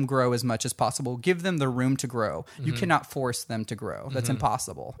help them grow as much as possible. Give them the room to grow. You cannot force them to grow. That's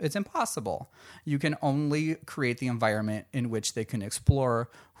impossible. It's impossible. You can only create the environment in which they can explore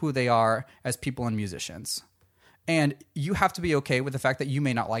who they are as people and musicians. And you have to be okay with the fact that you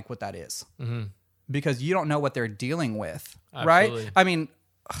may not like what that is, because you don't know what they're dealing with. Absolutely. Right? I mean,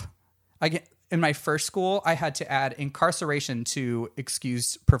 in my first school, I had to add incarceration to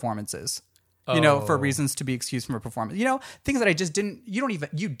excused performances. For reasons to be excused from a performance. Things that I just didn't,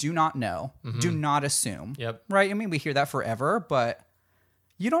 you do not know. Do not assume. Yep. Right? I mean, we hear that forever, but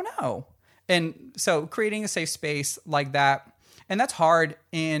you don't know. And so creating a safe space like that, and that's hard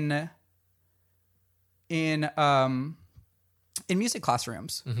in music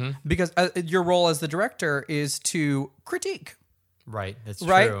classrooms, because your role as the director is to critique. Right, that's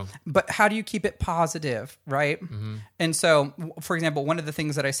right? true. But how do you keep it positive, right? And so, for example, one of the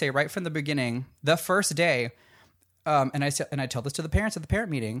things that I say right from the beginning, the first day, and I tell this to the parents at the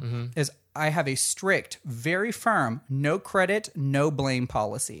parent meeting, is I have a strict, very firm, no credit, no blame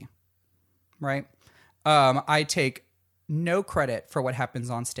policy, right? I take no credit for what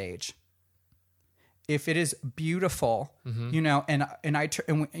happens on stage. If it is beautiful, and I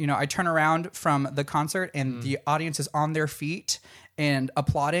turn around from the concert and the audience is on their feet and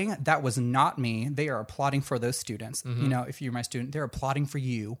applauding, that was not me. They are applauding for those students. If you're my student, they're applauding for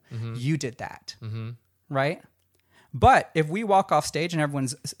you. You did that, right? But if we walk off stage and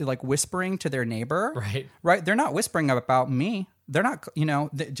everyone's like whispering to their neighbor, right? They're not whispering about me. They're not,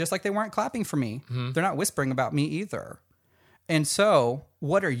 just like they weren't clapping for me. They're not whispering about me either. And so,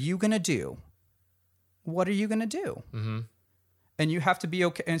 what are you going to do? What are you going to do? And you have to be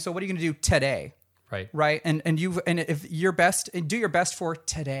okay. And so what are you going to do today? Right. And if your best, do your best for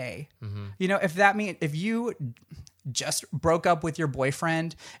today. You know, if you just broke up with your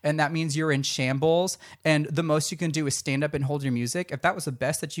boyfriend and that means you're in shambles and the most you can do is stand up and hold your music, if that was the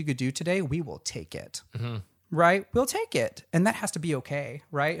best that you could do today, we will take it. Right? We'll take it. And that has to be okay.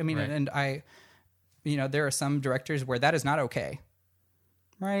 Right? I mean, and you know, there are some directors where that is not okay.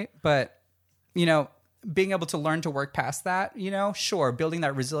 Right? But, you know, being able to learn to work past that, you know, sure, building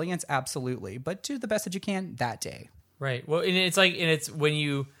that resilience, absolutely. But do the best that you can that day. Right. Well, and it's when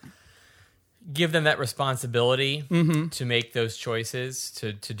you give them that responsibility to make those choices,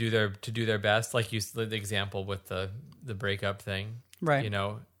 to do their best, like the example with the breakup thing. Right. You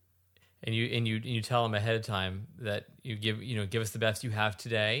know, and you tell them ahead of time that give us the best you have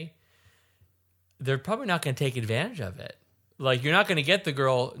today. They're probably not going to take advantage of it. Like, you're not going to get the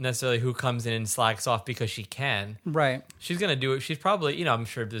girl necessarily who comes in and slacks off because she can. Right. She's going to do it. She's probably, you know, I'm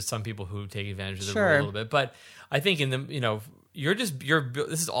sure there's some people who take advantage of the rule a little bit. But I think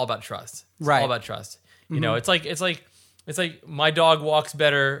this is all about trust. It's all about trust. You know, it's like my dog walks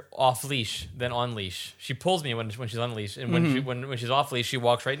better off leash than on leash. She pulls me when she's on leash. And when she's off leash, she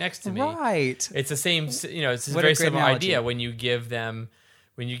walks right next to me. Right. It's the same, you know, it's a very similar idea when you give them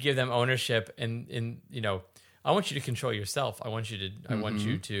ownership and you know, I want you to control yourself. I want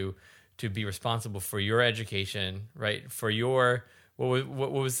you to be responsible for your education, right? For your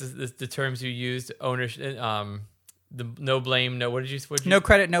what was the terms you used? Ownership, the no blame, no. What did you? No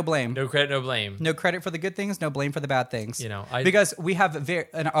credit, no blame. No credit, no blame. No credit for the good things, no blame for the bad things. You know, because we have this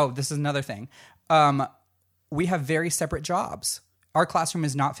is another thing. We have very separate jobs. Our classroom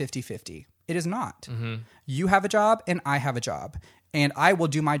is not 50-50. It is not. You have a job and I have a job, and I will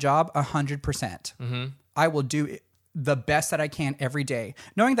do my job 100%. I will do the best that I can every day,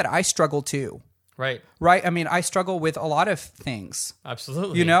 knowing that I struggle too. Right. Right. I mean, I struggle with a lot of things.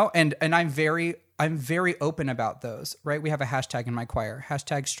 Absolutely. You know, and I'm very open about those. Right. We have a hashtag in my choir,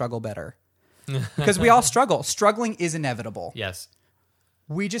 #StruggleBetter, because we all struggle. Struggling is inevitable. Yes.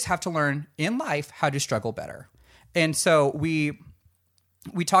 We just have to learn in life how to struggle better. And so we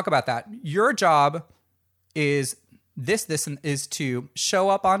talk about that. Your job is this is to show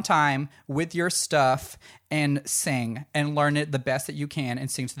up on time with your stuff and sing and learn it the best that you can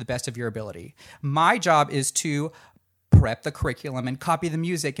and sing to the best of your ability. My job is to prep the curriculum and copy the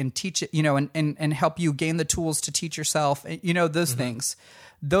music and teach it, you know, and help you gain the tools to teach yourself, you know, those things.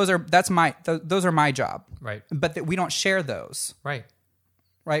 Those are my job. Right. But we don't share those. Right.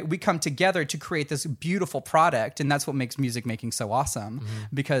 Right. We come together to create this beautiful product, and that's what makes music making so awesome,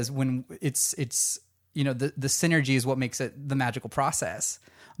 because when it's you know, the synergy is what makes it the magical process.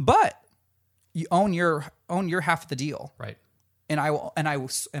 But you own your half of the deal, right? And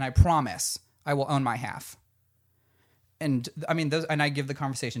I promise I will own my half. And I mean, and I give the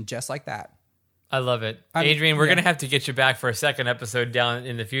conversation just like that. I love it, Adrian. We're gonna have to get you back for a second episode down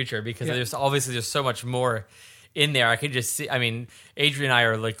in the future, because there's so much more in there. I could just see. I mean, Adrian and I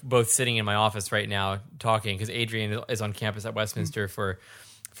are like both sitting in my office right now talking, because Adrian is on campus at Westminster for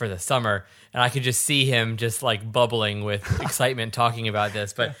the summer, and I could just see him just like bubbling with excitement talking about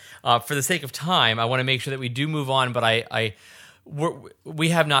this. But for the sake of time, I want to make sure that we do move on. But we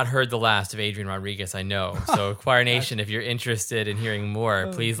have not heard the last of Adrian Rodriguez, I know. So Choir Nation, if you're interested in hearing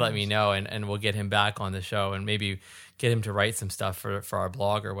more, please let me know, and we'll get him back on the show and maybe get him to write some stuff for our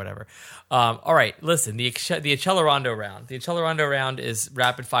blog or whatever. All right, listen, the Accelerando round. The Accelerando round is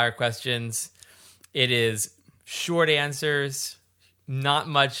rapid fire questions. It is short answers. Not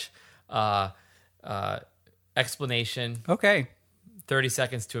much explanation. Okay. 30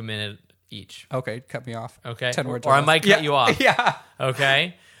 seconds to a minute each. Okay, cut me off. Okay. 10 words. Or I might cut you off. Yeah.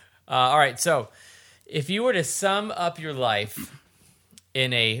 Okay. All right, so if you were to sum up your life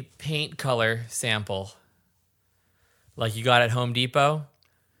in a paint color sample, like you got at Home Depot,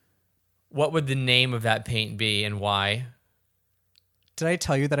 what would the name of that paint be and why? Did I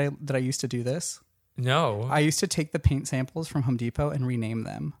tell you that I used to do this? No. I used to take the paint samples from Home Depot and rename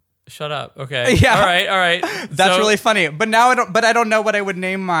them. Shut up. Okay. Yeah. All right. That's really funny. But now I don't know what I would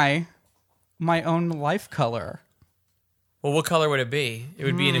name my own life color. Well, what color would it be? It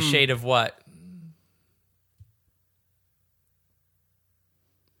would be in a shade of what?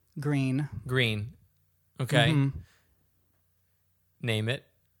 Green. Green. Okay. Mm-hmm. Name it.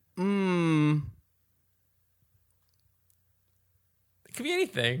 It could be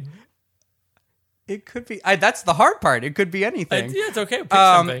anything. It could be. That's the hard part. It could be anything. Yeah, it's okay. Pick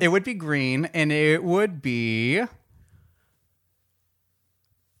something. It would be green, and it would be.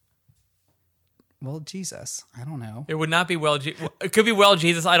 Well, Jesus. I don't know. It would not be it could be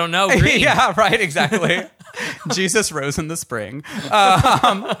Jesus. I don't know. Green. Yeah, right. Exactly. Jesus rose in the spring.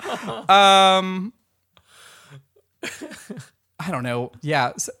 I don't know.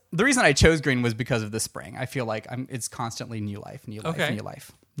 Yeah. So the reason I chose green was because of the spring. I feel like it's constantly new life, new life, Okay. new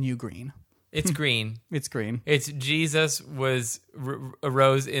life, new green. It's green. It's green. It's Jesus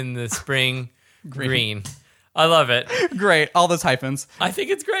arose in the spring green. I love it. Great. All those hyphens. I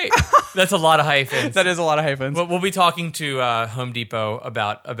think it's great. That's a lot of hyphens. That is a lot of hyphens. We'll be talking to Home Depot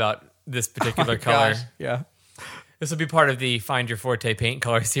about this particular color. Gosh. Yeah. This will be part of the Find Your Forte paint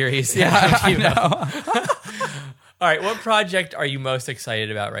color series. Yeah, I know. All right, what project are you most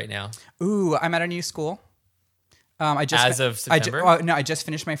excited about right now? Ooh, I'm at a new school. I just As of September? I just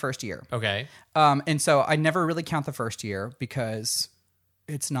finished my first year. Okay. And so I never really count the first year because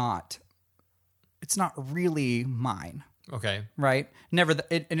it's not really mine, Okay. right? Never,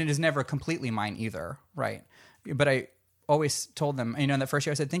 and it is never completely mine either, right? But I always told them, in that first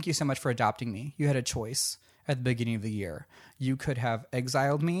year, I said, thank you so much for adopting me. You had a choice at the beginning of the year. You could have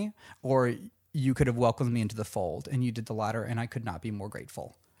exiled me, or you could have welcomed me into the fold, and you did the latter, and I could not be more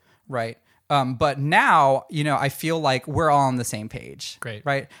grateful, right? But now, I feel like we're all on the same page. Great.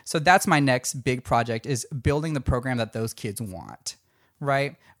 Right? So that's my next big project, is building the program that those kids want,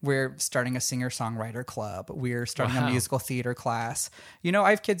 right? We're starting a singer-songwriter club. We're starting a musical theater class. I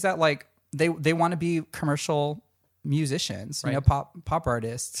have kids that they want to be commercial musicians, Right. pop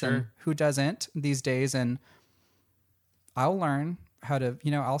artists. Sure. And who doesn't these days? And I'll learn how to,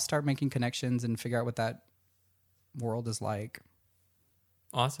 I'll start making connections and figure out what that world is like.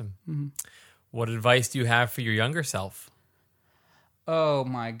 Awesome. Mm-hmm. What advice do you have for your younger self? Oh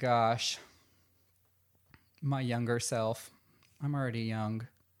my gosh. My younger self. I'm already young.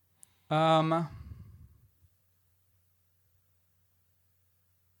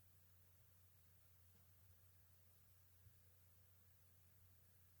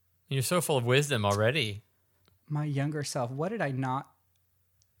 You're so full of wisdom already. My younger self. What did I not?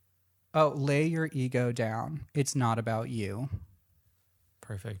 Oh, lay your ego down. It's not about you.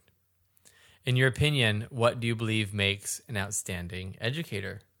 Perfect. In your opinion, what do you believe makes an outstanding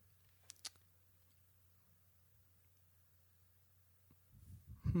educator?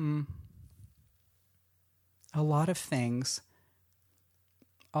 A lot of things.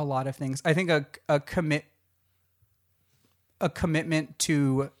 I think a commitment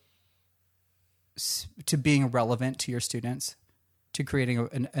to being relevant to your students, to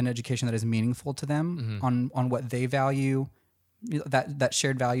creating an education that is meaningful to them on what they value, that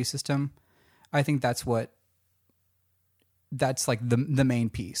shared value system. I think that's like the main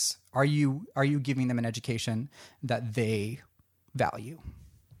piece. Are you giving them an education that they value?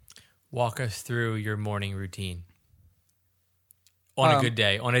 Walk us through your morning routine. On a good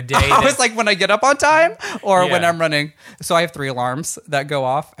day. On a day I was like, when I get up on time or when Yeah. I'm running. So I have 3 alarms that go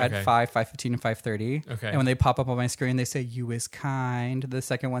off at Okay. 5, 5:15, and 5:30. Okay. And when they pop up on my screen, they say, you is kind. The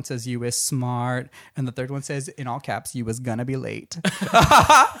second one says, you is smart. And the third one says, in all caps, you is gonna be late.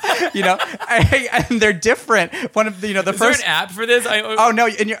 And they're different. One of the, the Is there first. an app for this? Oh no!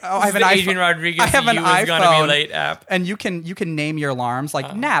 And I have an the iPhone. Adrian Rodriguez I have an You iPhone. Is Gonna Be Late app. And you can name your alarms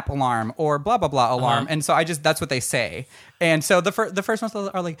like nap alarm or blah blah blah alarm. And so that's what they say. And so the first ones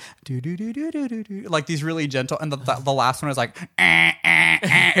are like do do do do do do do, like these really gentle, and the last one is like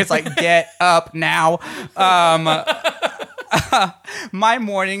it's like get up now. My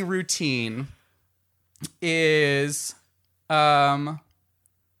morning routine is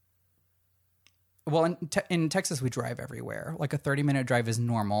well, in Texas we drive everywhere. Like a 30-minute drive is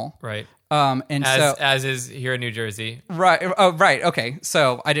normal. Right. And As is here in New Jersey. right. Oh, right. Okay.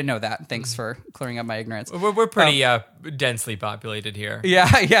 So I didn't know that. Thanks for clearing up my ignorance. We're pretty densely populated here.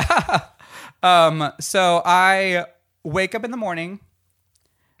 Yeah. Yeah. So I wake up in the morning.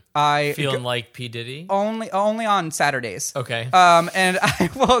 I Feeling like P. Diddy? only on Saturdays. Okay. And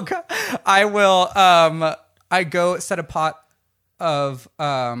I go set a pot of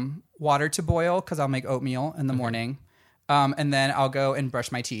water to boil because I'll make oatmeal in the morning. And then I'll go and brush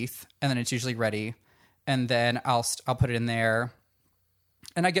my teeth, and then it's usually ready. And then I'll put it in there,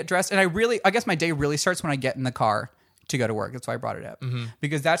 and I get dressed. And I guess my day really starts when I get in the car to go to work. That's why I brought it up,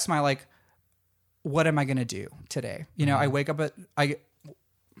 because that's my what am I going to do today? I wake up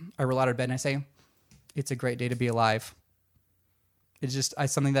I roll out of bed and I say, it's a great day to be alive. It's just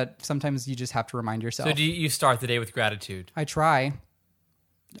something that sometimes you just have to remind yourself. So do you start the day with gratitude? I try.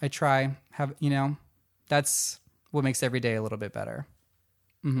 That's what makes every day a little bit better.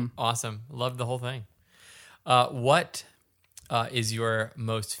 Awesome. Love the whole thing. What is your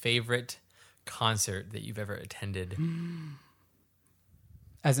most favorite concert that you've ever attended?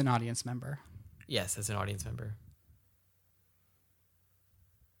 As an audience member. Yes, as an audience member.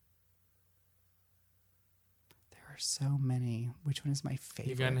 There are so many. Which one is my favorite?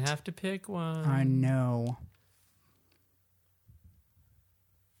 You're going to have to pick one. I know.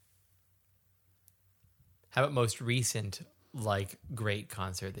 How about most recent, like, great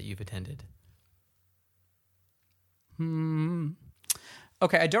concert that you've attended?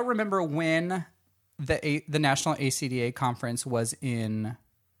 Okay, I don't remember when the National ACDA conference was in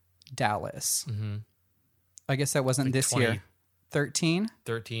Dallas. Mm-hmm. I guess that wasn't this year. 13?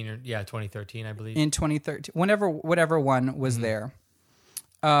 2013, I believe. In 2013. Whatever one was there.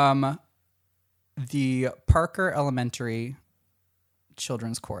 The Parker Elementary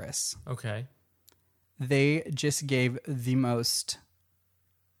Children's Chorus. Okay. They just gave the most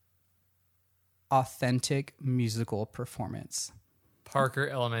authentic musical performance. Parker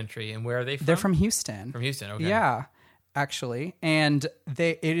Elementary. And where are they from? They're from Houston. From Houston, okay. Yeah, actually. And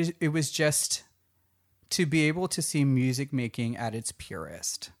it was just to be able to see music making at its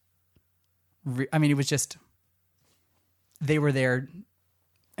purest. I mean, it was just, they were there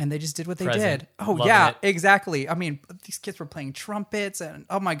and they just did what they did. Oh, Loving yeah, it. exactly. I mean, these kids were playing trumpets and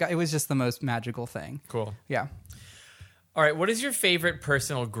oh my God, it was just the most magical thing. Cool. Yeah. All right. What is your favorite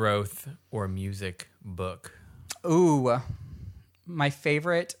personal growth or music book? Ooh, my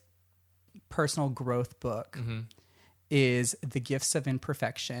favorite personal growth book is The Gifts of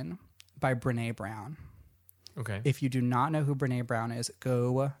Imperfection by Brené Brown. Okay. If you do not know who Brené Brown is,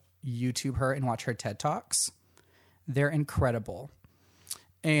 go YouTube her and watch her TED Talks. They're incredible.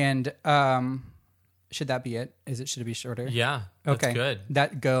 And should that be it? Should it be shorter? Yeah. That's Okay. good.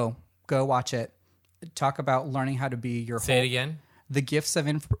 Go watch it. Talk about learning how to be your Say it again. The Gifts of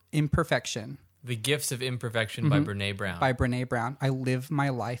Imperfection The Gifts of Imperfection by Brené Brown. by Brené Brown. I live my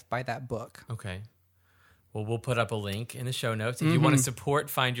life by that book. Okay. Well, we'll put up a link in the show notes. If you want to support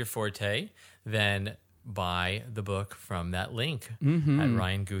Find Your Forte, then buy the book from that link at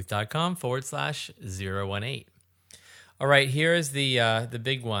ryanguth.com/018. All right, here's the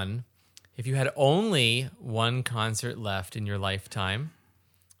big one. If you had only one concert left in your lifetime,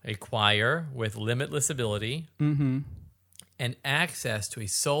 a choir with limitless ability, and access to a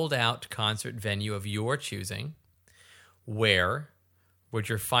sold-out concert venue of your choosing, where would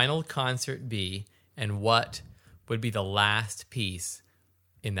your final concert be, and what would be the last piece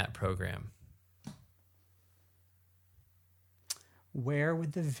in that program? Where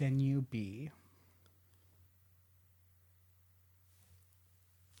would the venue be?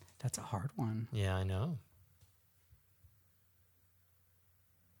 That's a hard one. Yeah, I know.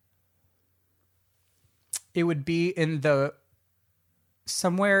 It would be in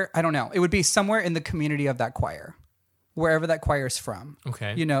somewhere, I don't know. It would be somewhere in the community of that choir, wherever that choir is from.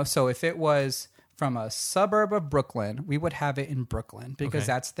 Okay. You know, so if it was from a suburb of Brooklyn, we would have it in Brooklyn because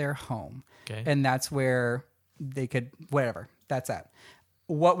Okay. that's their home. Okay. And that's where they could, whatever, that's that.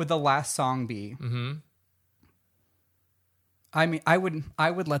 What would the last song be? Mm-hmm. I mean, I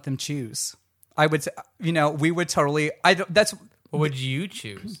would let them choose. I would say, you know, we would totally, that's, What would you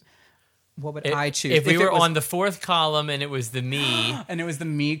choose? what would I choose? If we were it was- on the fourth column and it was the me, and it was the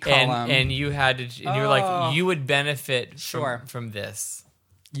me column. and you had to, and you were like, you would benefit Sure. from this.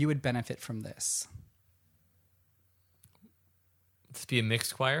 You would benefit from this. This be a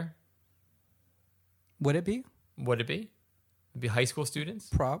mixed choir? Would it be? Would it be? It'd be high school students?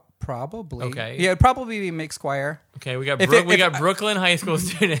 Probably. Okay. Yeah, it'd probably be mixed choir. Okay, we got If we it- got Brooklyn high school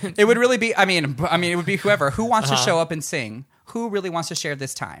students. It would really be, I mean, it would be whoever. Who wants to show up and sing? Who really wants to share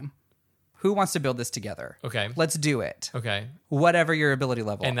this time? Who wants to build this together? Okay. Let's do it. Okay. Whatever your ability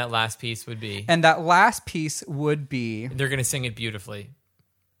level. And that last piece would be And that last piece would be, they're going to sing it beautifully.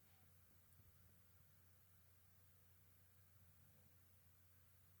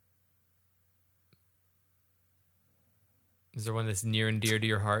 Is there one that's near and dear to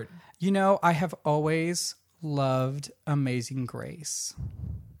your heart? you know, I have always loved Amazing Grace.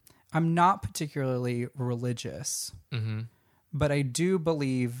 I'm not particularly religious, but I do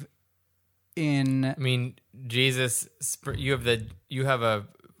believe in I mean, Jesus, you have a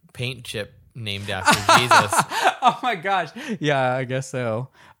paint chip named after Jesus. oh my gosh. Yeah, I guess so.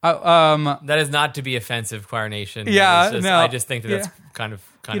 That is not to be offensive, Choir Nation. Yeah, It's just, no. I just think that that's Yeah. kind of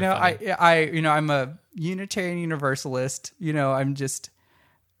you know, funny. I'm a Unitarian Universalist. You know,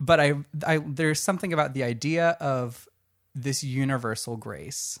 but there's something about the idea of this universal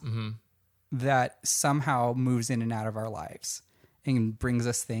grace that somehow moves in and out of our lives and brings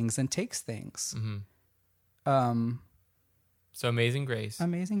us things and takes things. So Amazing Grace.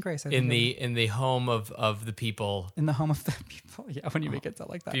 Amazing Grace. I in think the home of the people. in the home of the people. Yeah, when you make it sound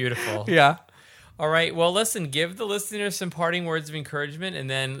like that. Beautiful. Yeah. All right. Well, listen, give the listeners some parting words of encouragement and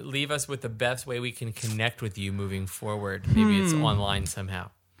then leave us with the best way we can connect with you moving forward. Maybe it's online somehow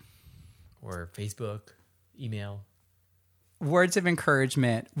or Facebook, email. Words of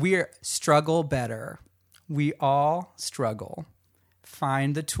encouragement. Struggle better. We all struggle.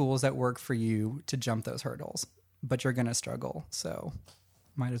 find the tools that work for you to jump those hurdles. But you're going to struggle, so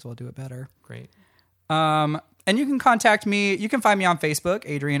might as well do it better. Great. And you can contact me. You can find me on Facebook,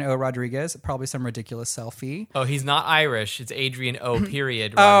 Adrian O. Rodriguez. Probably some ridiculous selfie. Oh, he's not Irish. It's Adrian O.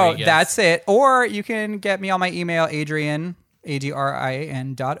 Rodriguez. Oh, that's it. Or you can get me on my email, Adrian,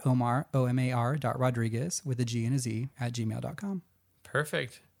 ADRIAN.Omar, OMAR.Rodriguez with a G and a Z @gmail.com.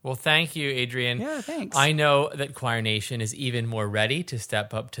 Perfect. Well, thank you, Adrian. Yeah, thanks. I know that Choir Nation is even more ready to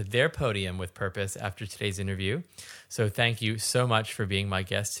step up to their podium with purpose after today's interview. So thank you so much for being my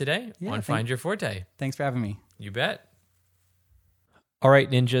guest today on Find Your Forte. Thanks for having me. You bet. All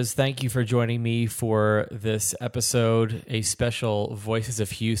right, ninjas, thank you for joining me for this episode, a special Voices of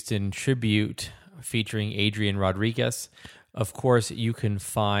Houston tribute featuring Adrian Rodriguez. Of course, you can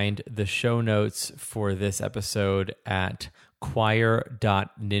find the show notes for this episode at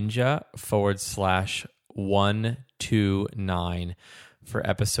choir.ninja/129 for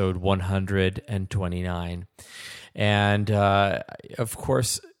episode 129. And of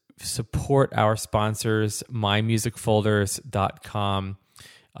course, support our sponsors, mymusicfolders.com.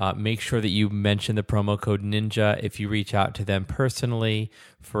 Make sure that you mention the promo code NINJA if you reach out to them personally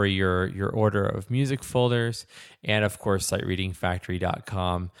for your order of music folders. And of course,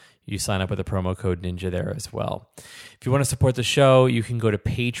 sightreadingfactory.com. You sign up with the promo code NINJA there as well. If you want to support the show, you can go to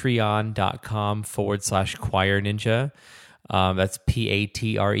patreon.com/choir ninja. That's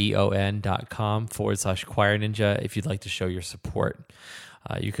patreon.com/choir ninja if you'd like to show your support.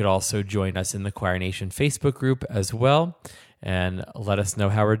 You could also join us in the Choir Nation Facebook group as well and let us know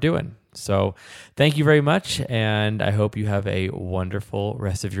how we're doing. So thank you very much, and I hope you have a wonderful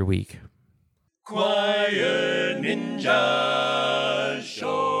rest of your week. Choir Ninja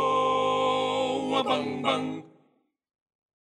Show. Bang bang.